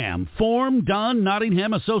Nottingham formed Don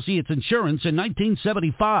Nottingham Associates Insurance in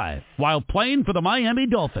 1975 while playing for the Miami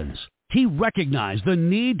Dolphins. He recognized the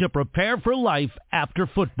need to prepare for life after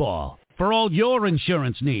football. For all your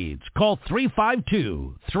insurance needs, call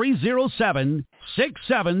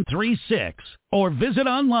 352-307-6736 or visit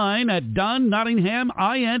online at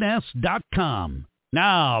donnottinghamins.com.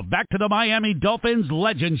 Now, back to the Miami Dolphins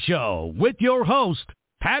Legend Show with your host,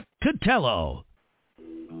 Pat Catello.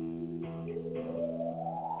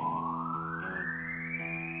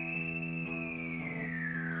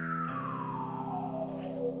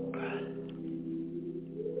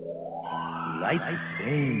 Lights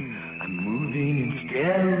say I'm moving in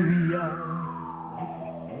stereo.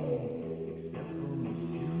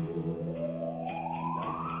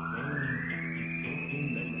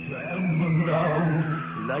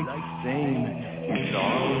 Like saying it's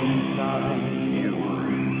all inside you.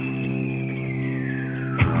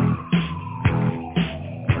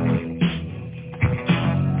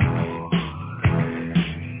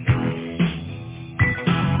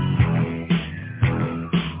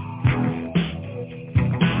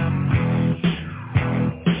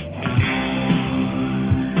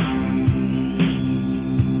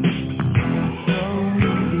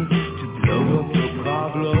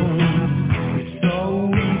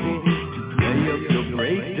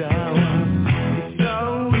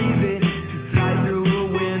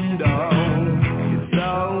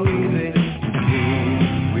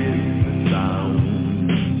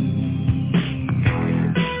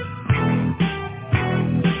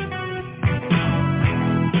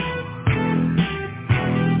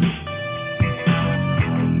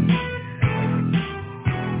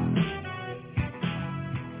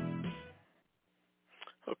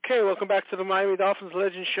 Okay, welcome back to the Miami Dolphins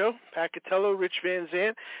Legend Show. Pat Catello, Rich Van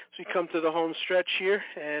Zandt. So we come to the home stretch here,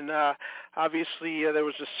 and obviously there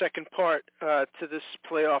was a second part to this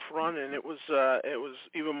playoff run, and it was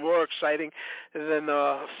even more exciting than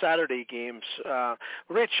the Saturday games.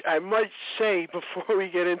 Rich, I might say before we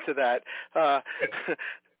get into that,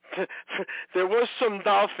 there was some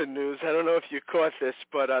Dolphin news. I don't know if you caught this,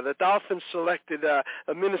 but the Dolphins selected a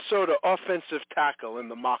Minnesota offensive tackle in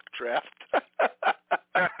the mock draft.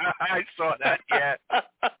 I saw that, yeah.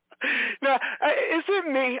 Now, is it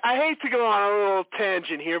me? I hate to go on a little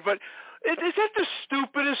tangent here, but is that the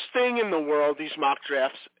stupidest thing in the world, these mock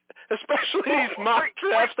drafts? Especially these mock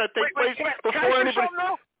drafts that take place before anybody...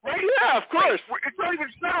 Right? Yeah, of course. It's not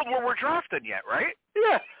even settled where we're drafting yet, right?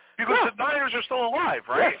 Yeah. Because the Niners are still alive,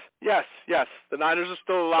 right? Yes. The Niners are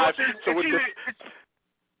still alive. It's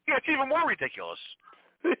even more ridiculous.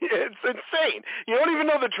 It's insane. You don't even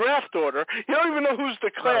know the draft order. You don't even know who's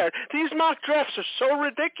declared. These mock drafts are so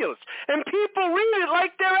ridiculous. And people read it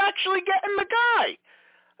like they're actually getting the guy.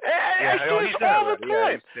 I see this all the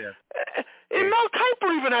time. And Mel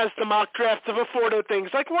Kiper even has the mock draft before the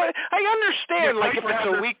things. Like, what? I understand, if it's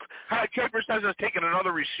a week... Kiper says it's taking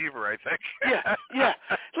another receiver, I think. Yeah.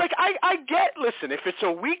 Like, I get, listen, if it's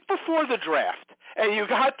a week before the draft, and you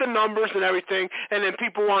got the numbers and everything, and then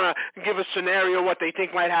people want to give a scenario what they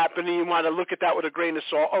think might happen, and you want to look at that with a grain of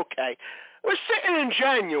salt, okay. We're sitting in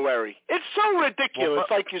January. It's so ridiculous,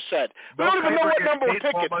 like you said. We don't even know what number we're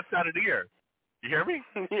picking. 12 months out of the year. You hear me?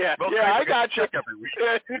 Yeah, I got you. Every week.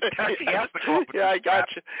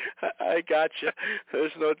 I got you.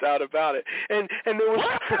 There's no doubt about it. And there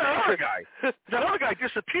was that other guy. That other guy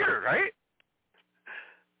disappeared, right?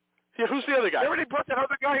 Yeah, who's the other guy? Remember they brought that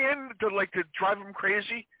other guy in to drive him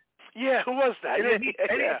crazy? Yeah, who was that?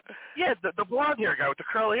 The blonde hair guy with the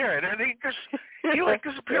curly hair, and he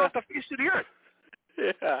disappeared off the face of the earth.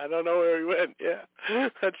 Yeah, I don't know where he went. Yeah,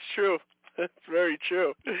 that's true. That's very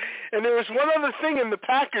true. And there was one other thing in the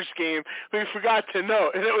Packers game we forgot to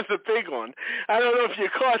note, and it was a big one. I don't know if you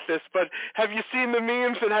caught this, but have you seen the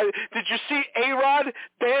memes? And did you see A-Rod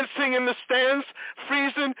dancing in the stands,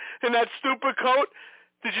 freezing in that stupid coat?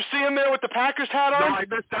 Did you see him there with the Packers hat on? No, I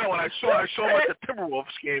missed that one. I saw him at the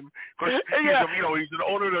Timberwolves game because he's an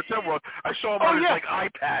owner of the Timberwolves. I saw him on his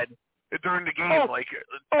iPad during the game,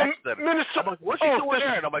 texting them. Minnesota. I'm like, what's he doing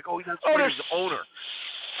there? And I'm like, he's the owner.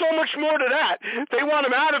 So much more to that. They want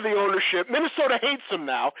him out of the ownership. Minnesota hates him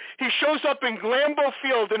now. He shows up in Lambeau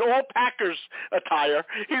Field in all Packers attire.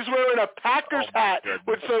 He's wearing a Packers hat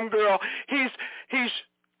with some girl. He's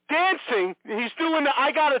dancing. He's doing the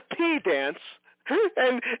I Gotta Pee dance.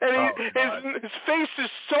 And his face is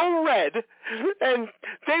so red, and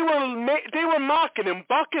they were mocking him.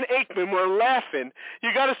 Buck and Aikman were laughing.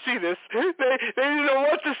 You got to see this. They didn't know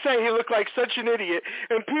what to say. He looked like such an idiot,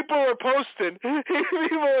 and people were posting.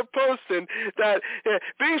 That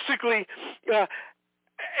basically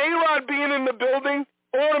A-Rod being in the building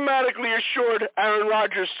automatically assured Aaron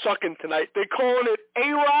Rodgers sucking tonight. They're calling it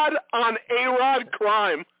A-Rod on A-Rod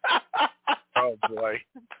crime. Oh boy.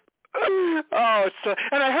 And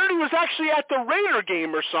I heard he was actually at the Raider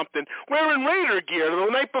game or something, wearing Raider gear the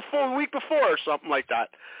week before or something like that.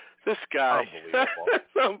 This guy.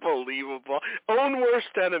 Unbelievable. Own worst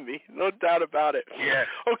enemy, no doubt about it. Yeah.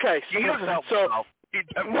 Okay. He doesn't help himself.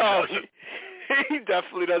 He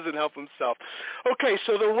definitely doesn't help himself. Okay,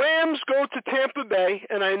 so the Rams go to Tampa Bay,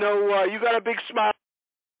 and I know you got a big smile at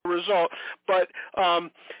the result, but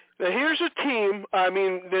now here's a team, I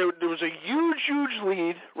mean, there was a huge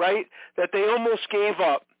lead, right, that they almost gave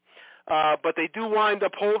up, but they do wind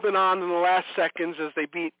up holding on in the last seconds as they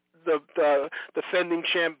beat the defending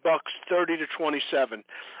champ Bucks 30-27.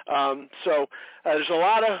 So there's a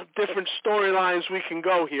lot of different storylines we can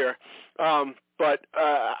go here, but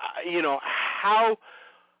how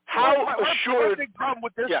assured? My big problem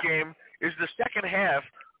with this game is the second half.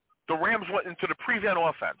 The Rams went into the prevent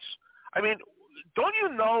offense. I mean, don't you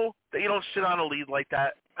know that you don't sit on a lead like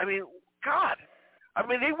that? I mean, God. I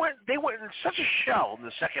mean, they went in such a shell in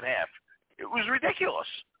the second half. It was ridiculous.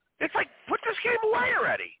 It's like, put this game away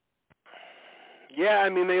already. Yeah, I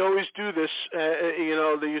mean, they always do this.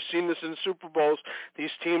 You've seen this in Super Bowls. These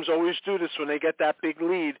teams always do this when they get that big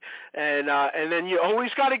lead, and then you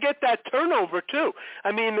always got to get that turnover too.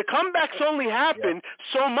 I mean, the comebacks only happen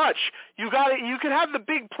so much. You can have the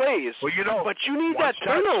big plays, but you need that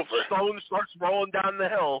turnover. Stone starts rolling down the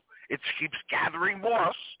hill. It keeps gathering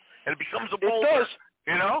moss, and it becomes a boulder. It does.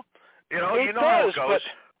 You know how it goes.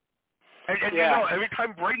 And every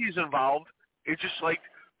time Brady's involved, it's just like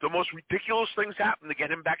the most ridiculous things happen to get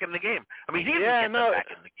him back in the game. I mean, he didn't get them back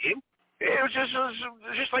in the game. It was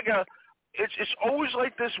just like it's always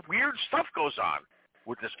like this weird stuff goes on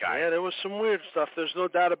with this guy. Yeah, there was some weird stuff. There's no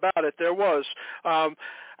doubt about it. There was.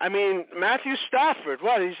 I mean, Matthew Stafford,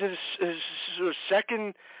 he's his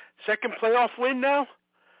second playoff win now?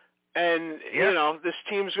 And, this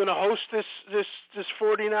team's going to host this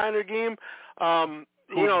 49er game.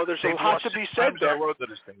 There's a lot to be said there.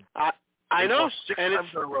 I know, and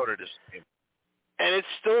it's the road of this team. And it's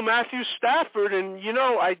still Matthew Stafford, and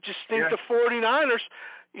I just think the 49ers.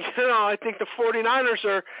 I think the 49ers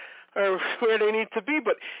are where they need to be.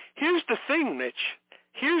 But here's the thing, Mitch.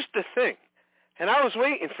 Here's the thing, and I was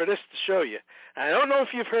waiting for this to show you. And I don't know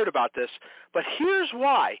if you've heard about this, but here's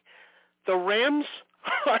why the Rams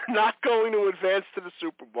are not going to advance to the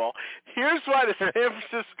Super Bowl. Here's why the San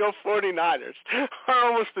Francisco 49ers are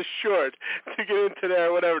almost assured to get into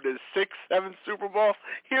their, whatever it is, 6th, 7th Super Bowl.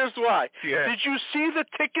 Here's why. Yeah. Did you see the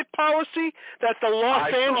ticket policy that the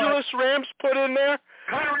Los Angeles Rams put in there?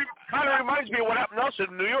 Kind of reminds me of what happened else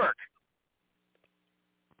in New York.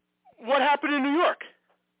 What happened in New York?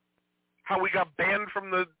 How we got banned from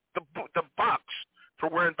the box for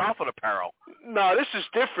wearing Dolphin apparel. No, this is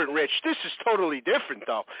different, Rich. This is totally different,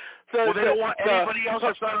 though. They don't want anybody else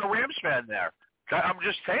that's not a Rams fan there. I'm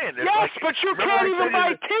just saying. Yes, but you can't even buy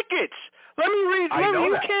tickets. Let me read.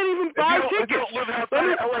 You can't even buy tickets. If you don't live outside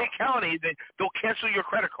of L.A. County, they'll cancel your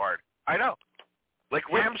credit card. I know. Like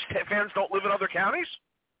Rams fans don't live in other counties?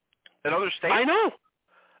 In other states? I know.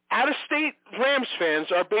 Out-of-state Rams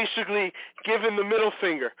fans are basically given the middle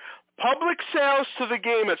finger. Public sales to the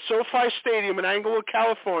game at SoFi Stadium in Inglewood,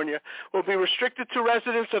 California, will be restricted to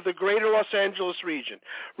residents of the greater Los Angeles region.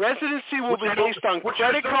 Residency will be based on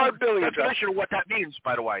credit card billing address. Definition of what that means,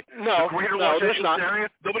 by the way. No, the greater Los Angeles area,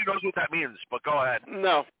 nobody knows what that means, but go ahead.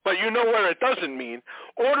 No, but you know where it doesn't mean.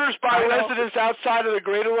 Orders by residents outside of the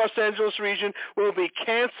greater Los Angeles region will be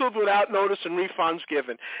canceled without notice and refunds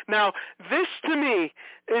given. Now, this to me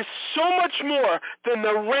is so much more than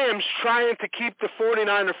the Rams trying to keep the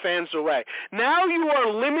 49er fans away. Now you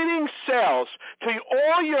are limiting sales to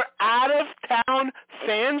all your out-of-town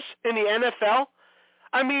fans in the NFL.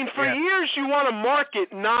 I mean, for years you want to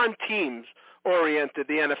market non-teams oriented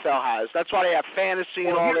the NFL has. That's why they have fantasy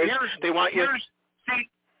and all this. They want you. See,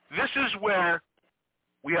 this is where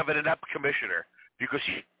we have an inept commissioner because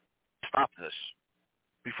he stopped this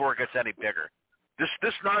before it gets any bigger.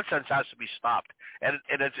 This nonsense has to be stopped, and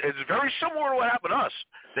it's very similar to what happened to us,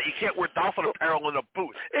 that you can't wear Dolphin apparel in a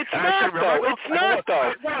booth. It's not, though. It's not,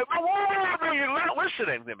 though. You're not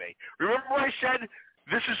listening to me. Remember I said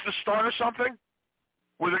this is the start of something?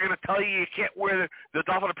 Where they're going to tell you can't wear the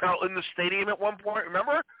Dolphin apparel in the stadium at one point,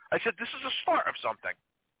 remember? I said this is the start of something.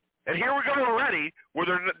 And here we go already, where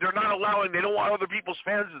they're not allowing, they don't want other people's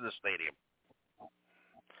fans in the stadium.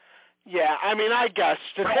 Yeah, I mean, I guess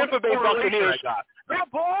the Tampa Bay Buccaneers. No,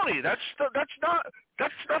 baloney. That's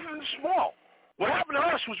nothing small. What happened to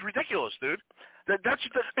us was ridiculous, dude. You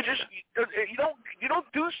don't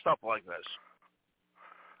do stuff like this.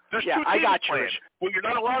 There's two I got you, playing. Rich. Well, you're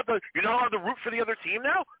not allowed to root for the other team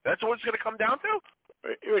now. That's what it's going to come down to.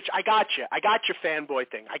 Rich, I got you. I got your fanboy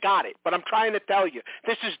thing. I got it. But I'm trying to tell you,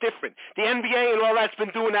 this is different. The NBA and all that's been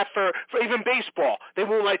doing that for even baseball. They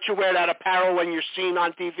won't let you wear that apparel when you're seen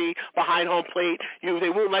on TV behind home plate. They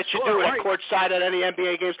won't let you do it at courtside at any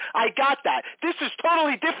NBA games. I got that. This is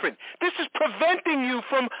totally different. This is preventing you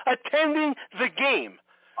from attending the game.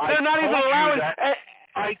 They're not even allowing.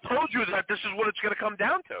 I told you that this is what it's going to come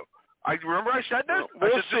down to. Remember I said that?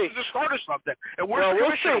 We'll I said see. This is the start of something. And where's the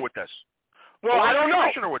commissioner with this? Well, I don't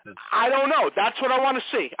know. With this? I don't know. That's what I want to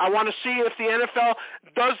see. I want to see if the NFL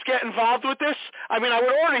does get involved with this. I mean, I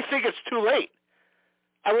would already think it's too late.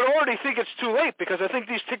 Because I think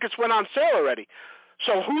these tickets went on sale already.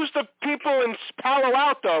 So who's the people in Palo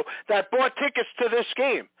Alto that bought tickets to this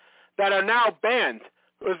game that are now banned?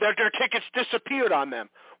 Their tickets disappeared on them.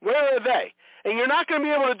 Where are they? And you're not going to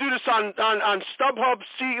be able to do this on StubHub,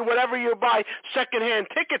 whatever you buy secondhand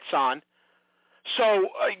tickets on. So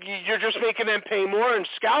you're just making them pay more and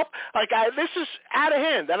scalp? This is out of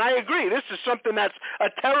hand, and I agree. This is something that's a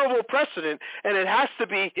terrible precedent, and it has to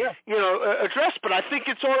be, addressed. But I think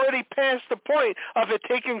it's already past the point of it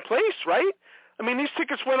taking place, right? I mean, these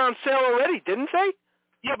tickets went on sale already, didn't they?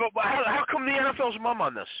 Yeah, but how come the NFL's mum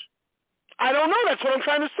on this? I don't know. That's what I'm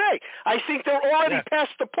trying to say. I think they're already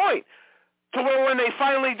past the point to where when they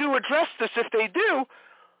finally do address this, if they do,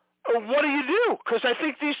 what do you do? Because I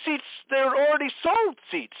think these seats, they're already sold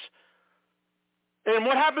seats. And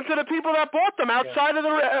what happened to the people that bought them outside of the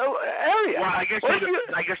area? Well, I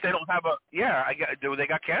guess they don't have a. Yeah, they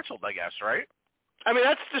got canceled. I guess, right? I mean,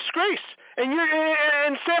 that's a disgrace. And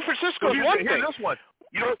in San Francisco, here's this one.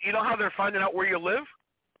 You know how they're finding out where you live?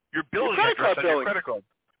 Your billing address on your credit card.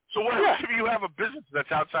 So what if you have a business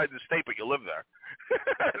that's outside the state but you live there?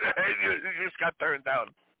 you just got turned down.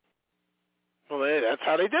 Well, that's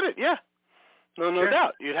how they did it. Yeah, no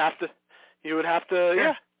doubt. You would have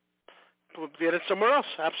to get it somewhere else.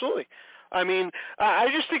 Absolutely. I mean, I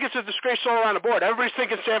just think it's a disgrace all around the board. Everybody's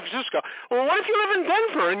thinking San Francisco. Well, what if you live in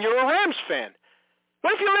Denver and you're a Rams fan?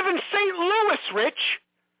 What if you live in St. Louis, Rich?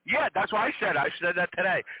 Yeah, that's what I said. I said that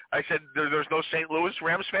today. I said there's no St. Louis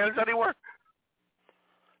Rams fans anywhere.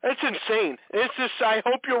 It's insane. It's just, I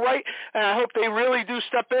hope you're right, and I hope they really do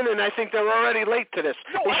step in, and I think they're already late to this.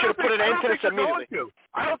 No, they should have put an end to this immediately.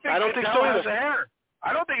 I don't think so either.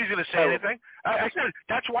 I don't think he's going to say anything. I said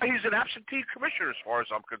that's why he's an absentee commissioner as far as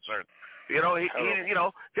I'm concerned.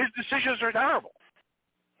 His decisions are terrible.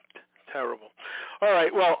 Terrible. All right,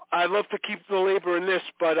 well, I'd love to keep the labor in this,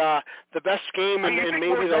 but the best game in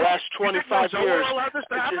maybe the last 25 years.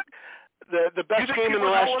 The best game in the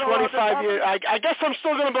last 25 years, I guess I'm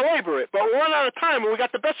still going to belabor it, but we're running out of time, and we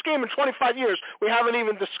got the best game in 25 years we haven't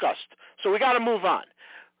even discussed. So we got to move on.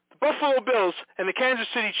 The Buffalo Bills and the Kansas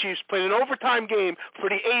City Chiefs played an overtime game for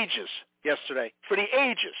the ages yesterday, for the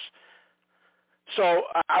ages. So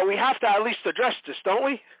we have to at least address this, don't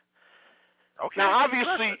we? Okay. Now,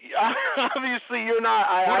 obviously you're not,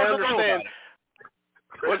 I understand.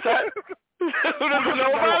 What's that? Who doesn't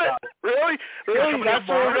know about it? Really? That's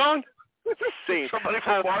where we're going? Somebody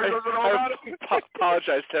from Bar doesn't know about it? I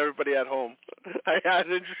apologize to everybody at home. I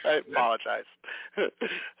apologize.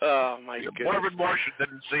 Oh, my goodness. Marvin Martian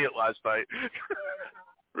didn't see it last night.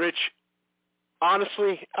 Rich,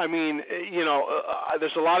 honestly, I mean,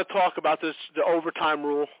 there's a lot of talk about this, the overtime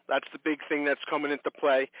rule. That's the big thing that's coming into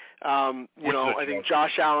play. I think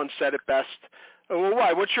Josh Allen said it best. Well,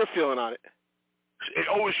 why? What's your feeling on it? It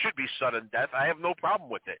always should be sudden death. I have no problem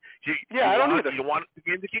with it. I don't either. You want the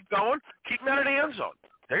game to keep going? Keep them out of the end zone.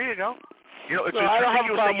 There you go. I don't have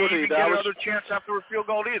a problem with it. You get another chance after a field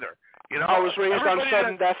goal either. You know, I was raised on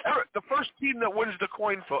sudden death. The first team that wins the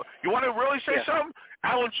coin flip. You want to really say something?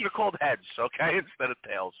 Allen should have called heads, okay, instead of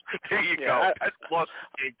tails. There you go. That's lost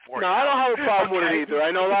the game for you. No, I don't have a problem with it either.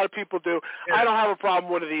 I know a lot of people do. Yeah. I don't have a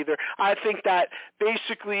problem with it either. I think that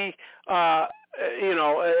basically,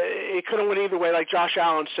 it could have went either way. Like Josh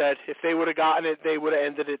Allen said, if they would have gotten it, they would have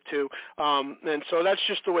ended it too. And so that's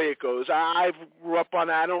just the way it goes. I grew up on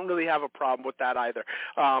that. I don't really have a problem with that either.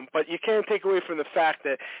 But you can't take away from the fact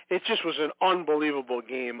that it just was an unbelievable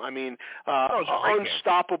game. I mean,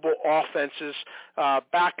 unstoppable offenses,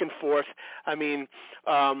 back and forth. I mean,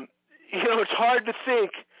 it's hard to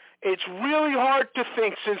think. It's really hard to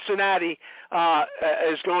think Cincinnati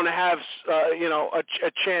is going to have,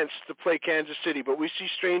 a chance to play Kansas City. But we see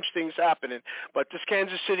strange things happening. But this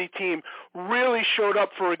Kansas City team really showed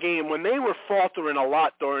up for a game when they were faltering a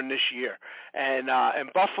lot during this year. And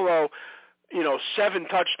Buffalo, 7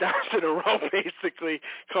 touchdowns in a row basically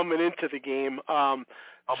coming into the game.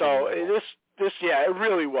 So it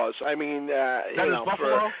really was. I mean,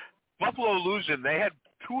 Buffalo losing, they had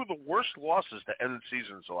 2 of the worst losses to end the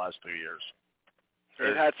seasons the last 2 years.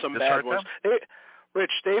 They've had some bad ones.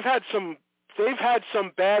 They've had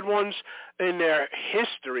some bad ones in their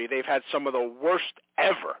history. They've had some of the worst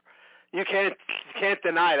ever. You can't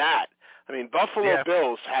deny that. I mean, Buffalo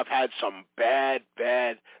Bills have had some bad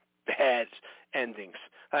endings.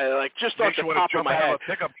 Like just off the top of my head. A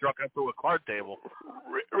pickup truck up to a card table.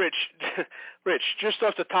 Rich, just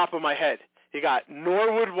off the top of my head, you got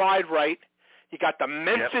Norwood wide right. You got the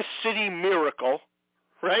Memphis City Miracle,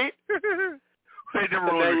 right? They never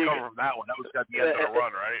really recovered from that one. That was at the end of the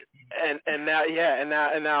run, right? And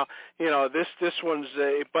now this one's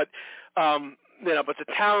but the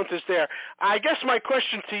talent is there. I guess my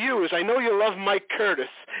question to you is, I know you love Mike Curtis.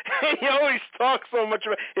 You always talk so much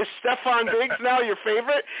about. Is Stephon Diggs now your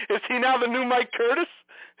favorite? Is he now the new Mike Curtis?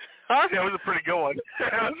 Huh? Yeah, it was a pretty good one.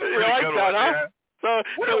 You like that, huh? Yeah.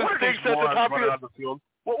 So Diggs at the top of on the field.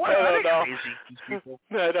 I don't know. Crazy, these people?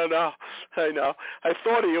 I don't know. I know. I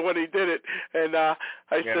thought of you when he did it, and I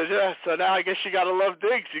said, so now I guess you got to love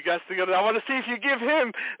Diggs. You got to go. I want to see if you give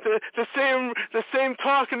him the same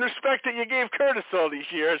talk and respect that you gave Curtis all these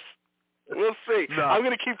years. We'll see. No, I'm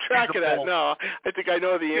going to keep track of that. No, I think I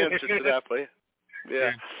know the answer to that, but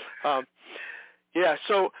yeah.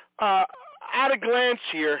 So at a glance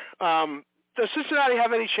here, does Cincinnati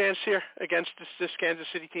have any chance here against this Kansas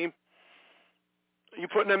City team? You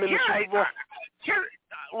putting them in the Super Bowl?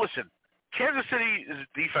 Listen, Kansas City's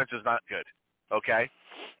defense is not good, okay?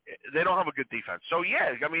 They don't have a good defense. So,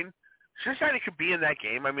 I mean, Cincinnati could be in that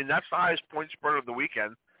game. I mean, that's the highest point spread of the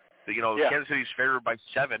weekend. Kansas City's favored by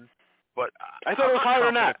 7. But I thought it was higher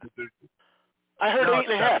than that. I heard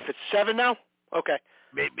 8.5. It's 7 now? Okay.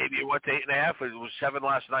 Maybe it went to 8.5. It was 7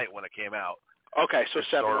 last night when it came out. Okay, so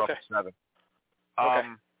 7. Okay. 7. Okay.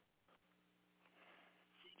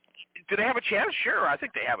 Do they have a chance? Sure, I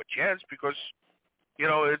think they have a chance because,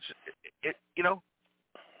 the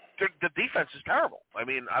defense is terrible. I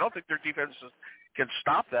mean, I don't think their defense can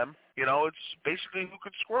stop them. It's basically who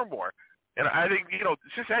could score more. And I think,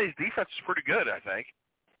 Cincinnati's defense is pretty good, I think.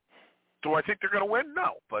 Do I think they're going to win?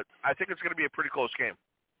 No, but I think it's going to be a pretty close game.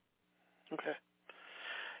 Okay.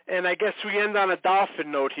 And I guess we end on a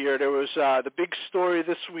Dolphin note here. There was the big story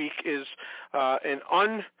this week is an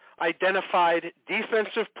unidentified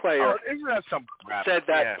defensive player isn't that some crap? Said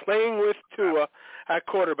that playing with Tua at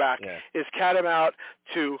quarterback is catamount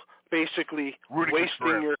to basically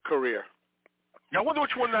wasting your career. Now, I wonder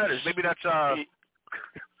which one that is. Maybe that's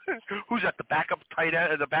who's that? The backup tight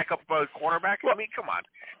end, the backup cornerback. I mean, come on.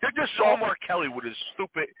 They're just Omar Kelly with his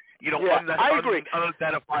stupid, I agree.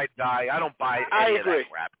 Unidentified guy. I don't buy any of that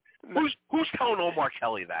crap. Who's telling Omar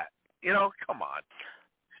Kelly that? Come on.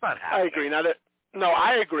 It's not happening. I agree. No,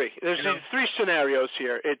 I agree. There's 3 scenarios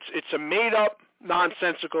here. It's a made-up,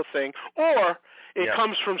 nonsensical thing, or it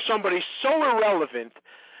comes from somebody so irrelevant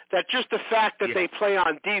that just the fact that they play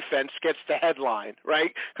on defense gets the headline,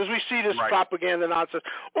 right? Because we see this propaganda nonsense.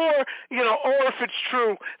 Or if it's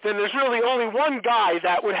true, then there's really only one guy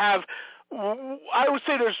that would have I would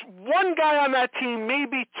say there's one guy on that team,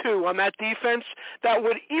 maybe 2 on that defense that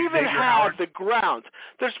would even have the ground.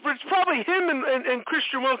 It's probably him and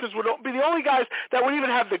Christian Wilkins would be the only guys that would even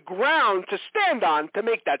have the ground to stand on to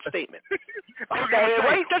make that statement.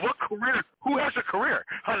 Right? What career? Who has a career?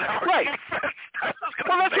 Right.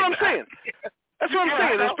 Well, that's what I'm saying. That's what I'm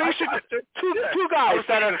saying. There's basically two guys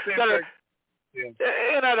that are. Yeah.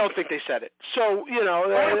 And I don't think they said it. So,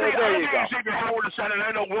 there you go. Xavier Howard would have said it.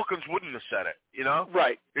 I know Wilkins wouldn't have said it,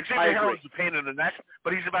 Right. Xavier Howard's a pain in the neck,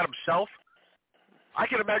 but he's about himself. I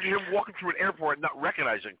can imagine him walking through an airport and not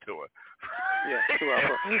recognizing Tua. Yeah, 2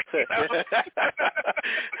 hours.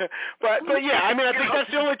 but yeah, I mean, I think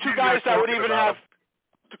that's the only two guys that would even have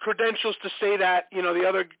the credentials to say that. You know, the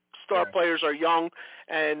other star players are young,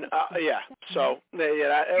 and so we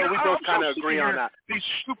both kind of agree on that. These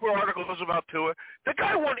super articles about Tua. The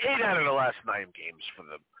guy won 8 out of the last 9 games for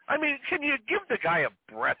them. I mean, can you give the guy a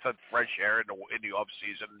breath of fresh air in the off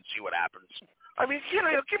season and see what happens? I mean, give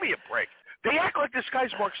me a break. They act like this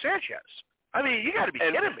guy's Mark Sanchez. I mean, you got to be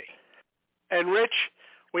kidding me. And Rich,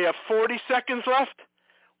 we have 40 seconds left.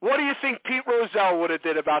 What do you think Pete Rozelle would have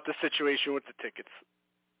did about the situation with the tickets?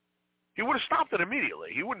 He would have stopped it immediately.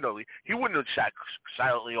 He wouldn't have sat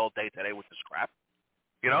silently all day today with the scrap.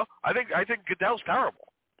 You know, I think Goodell's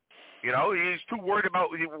terrible. You know, he's too worried about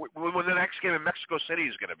when the next game in Mexico City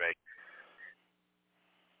is going to be.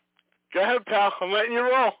 Go ahead, pal. I'm letting you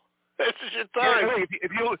roll. This is your time.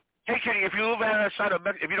 If you live outside of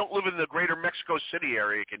if you don't live in the greater Mexico City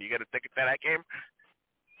area, can you get a ticket to that game?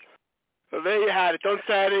 Well, there you had it. Don't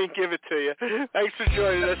say I didn't give it to you. Thanks for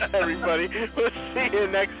joining us, everybody. We'll see you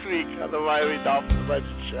next week on the Miami Dolphins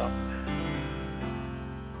Legend Show.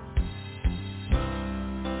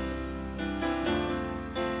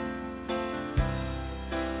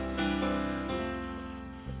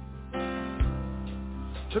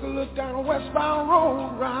 Took a look down a westbound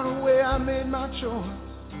road, right away I made my choice.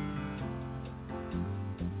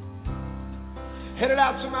 Headed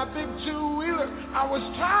out to my big two-wheeler, I was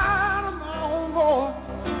tired of my own voice.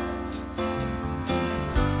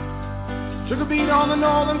 Took a beat on the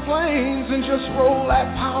northern plains and just rolled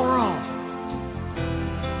that power on.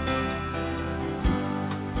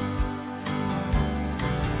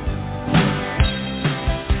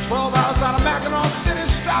 "12 hours out of Mackinac City,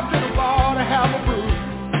 stopped in a bar to have a brew.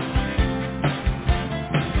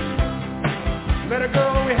 Met a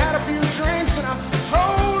girl and we had a few drinks and I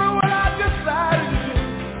told her what I decided to do.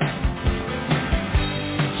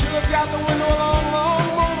 She looked out the window a long, long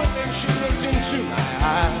moment, then she looked into my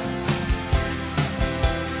eyes.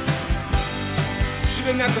 She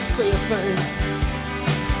didn't have to say a thing.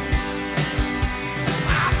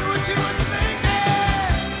 I knew what she was thinking.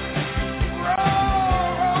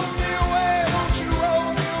 Roll me away, won't you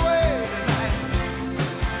roll me away tonight?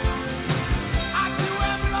 I too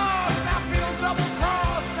am lost, I feel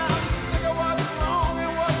double-crossed. Now I'm sick of what's wrong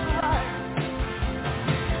and what's right.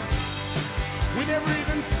 We never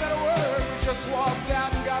even said a word, we just walked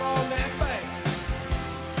out and got on that thing.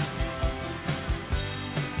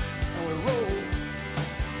 And we rolled.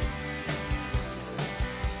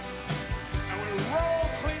 Roll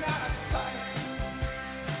clean out of sight.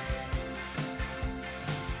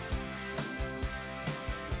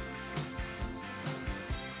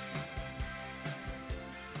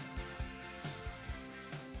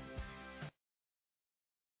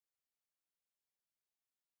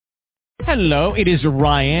 Hello, it is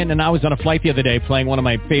Ryan, and I was on a flight the other day playing one of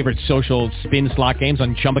my favorite social spin slot games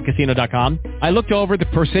on ChumbaCasino.com. I looked over at the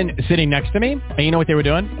person sitting next to me, and you know what they were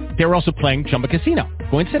doing? They were also playing Chumba Casino.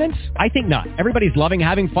 Coincidence? I think not. Everybody's loving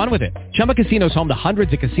having fun with it. Chumba Casino is home to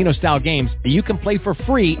hundreds of casino-style games that you can play for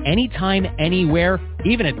free anytime, anywhere,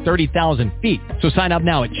 even at 30,000 feet. So sign up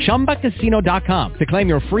now at ChumbaCasino.com to claim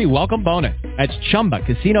your free welcome bonus. That's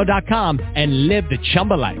ChumbaCasino.com and live the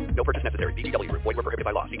Chumba life. No purchase necessary. VGW. Void where prohibited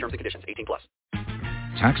by law. See terms and conditions. 18+.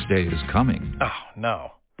 Tax day is coming. Oh,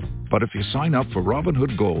 no. But if you sign up for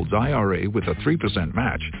Robinhood Gold's IRA with a 3%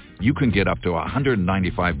 match, you can get up to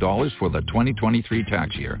 $195 for the 2023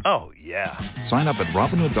 tax year. Oh, yeah. Sign up at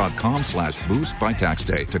Robinhood.com/boost by tax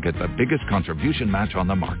day to get the biggest contribution match on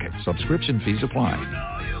the market. Subscription fees apply.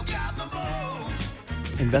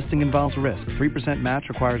 Investing involves risk. 3% match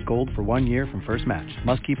requires gold for 1 year from first match.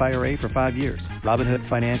 Must keep IRA for 5 years. Robinhood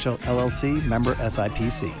Financial, LLC, member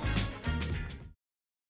SIPC.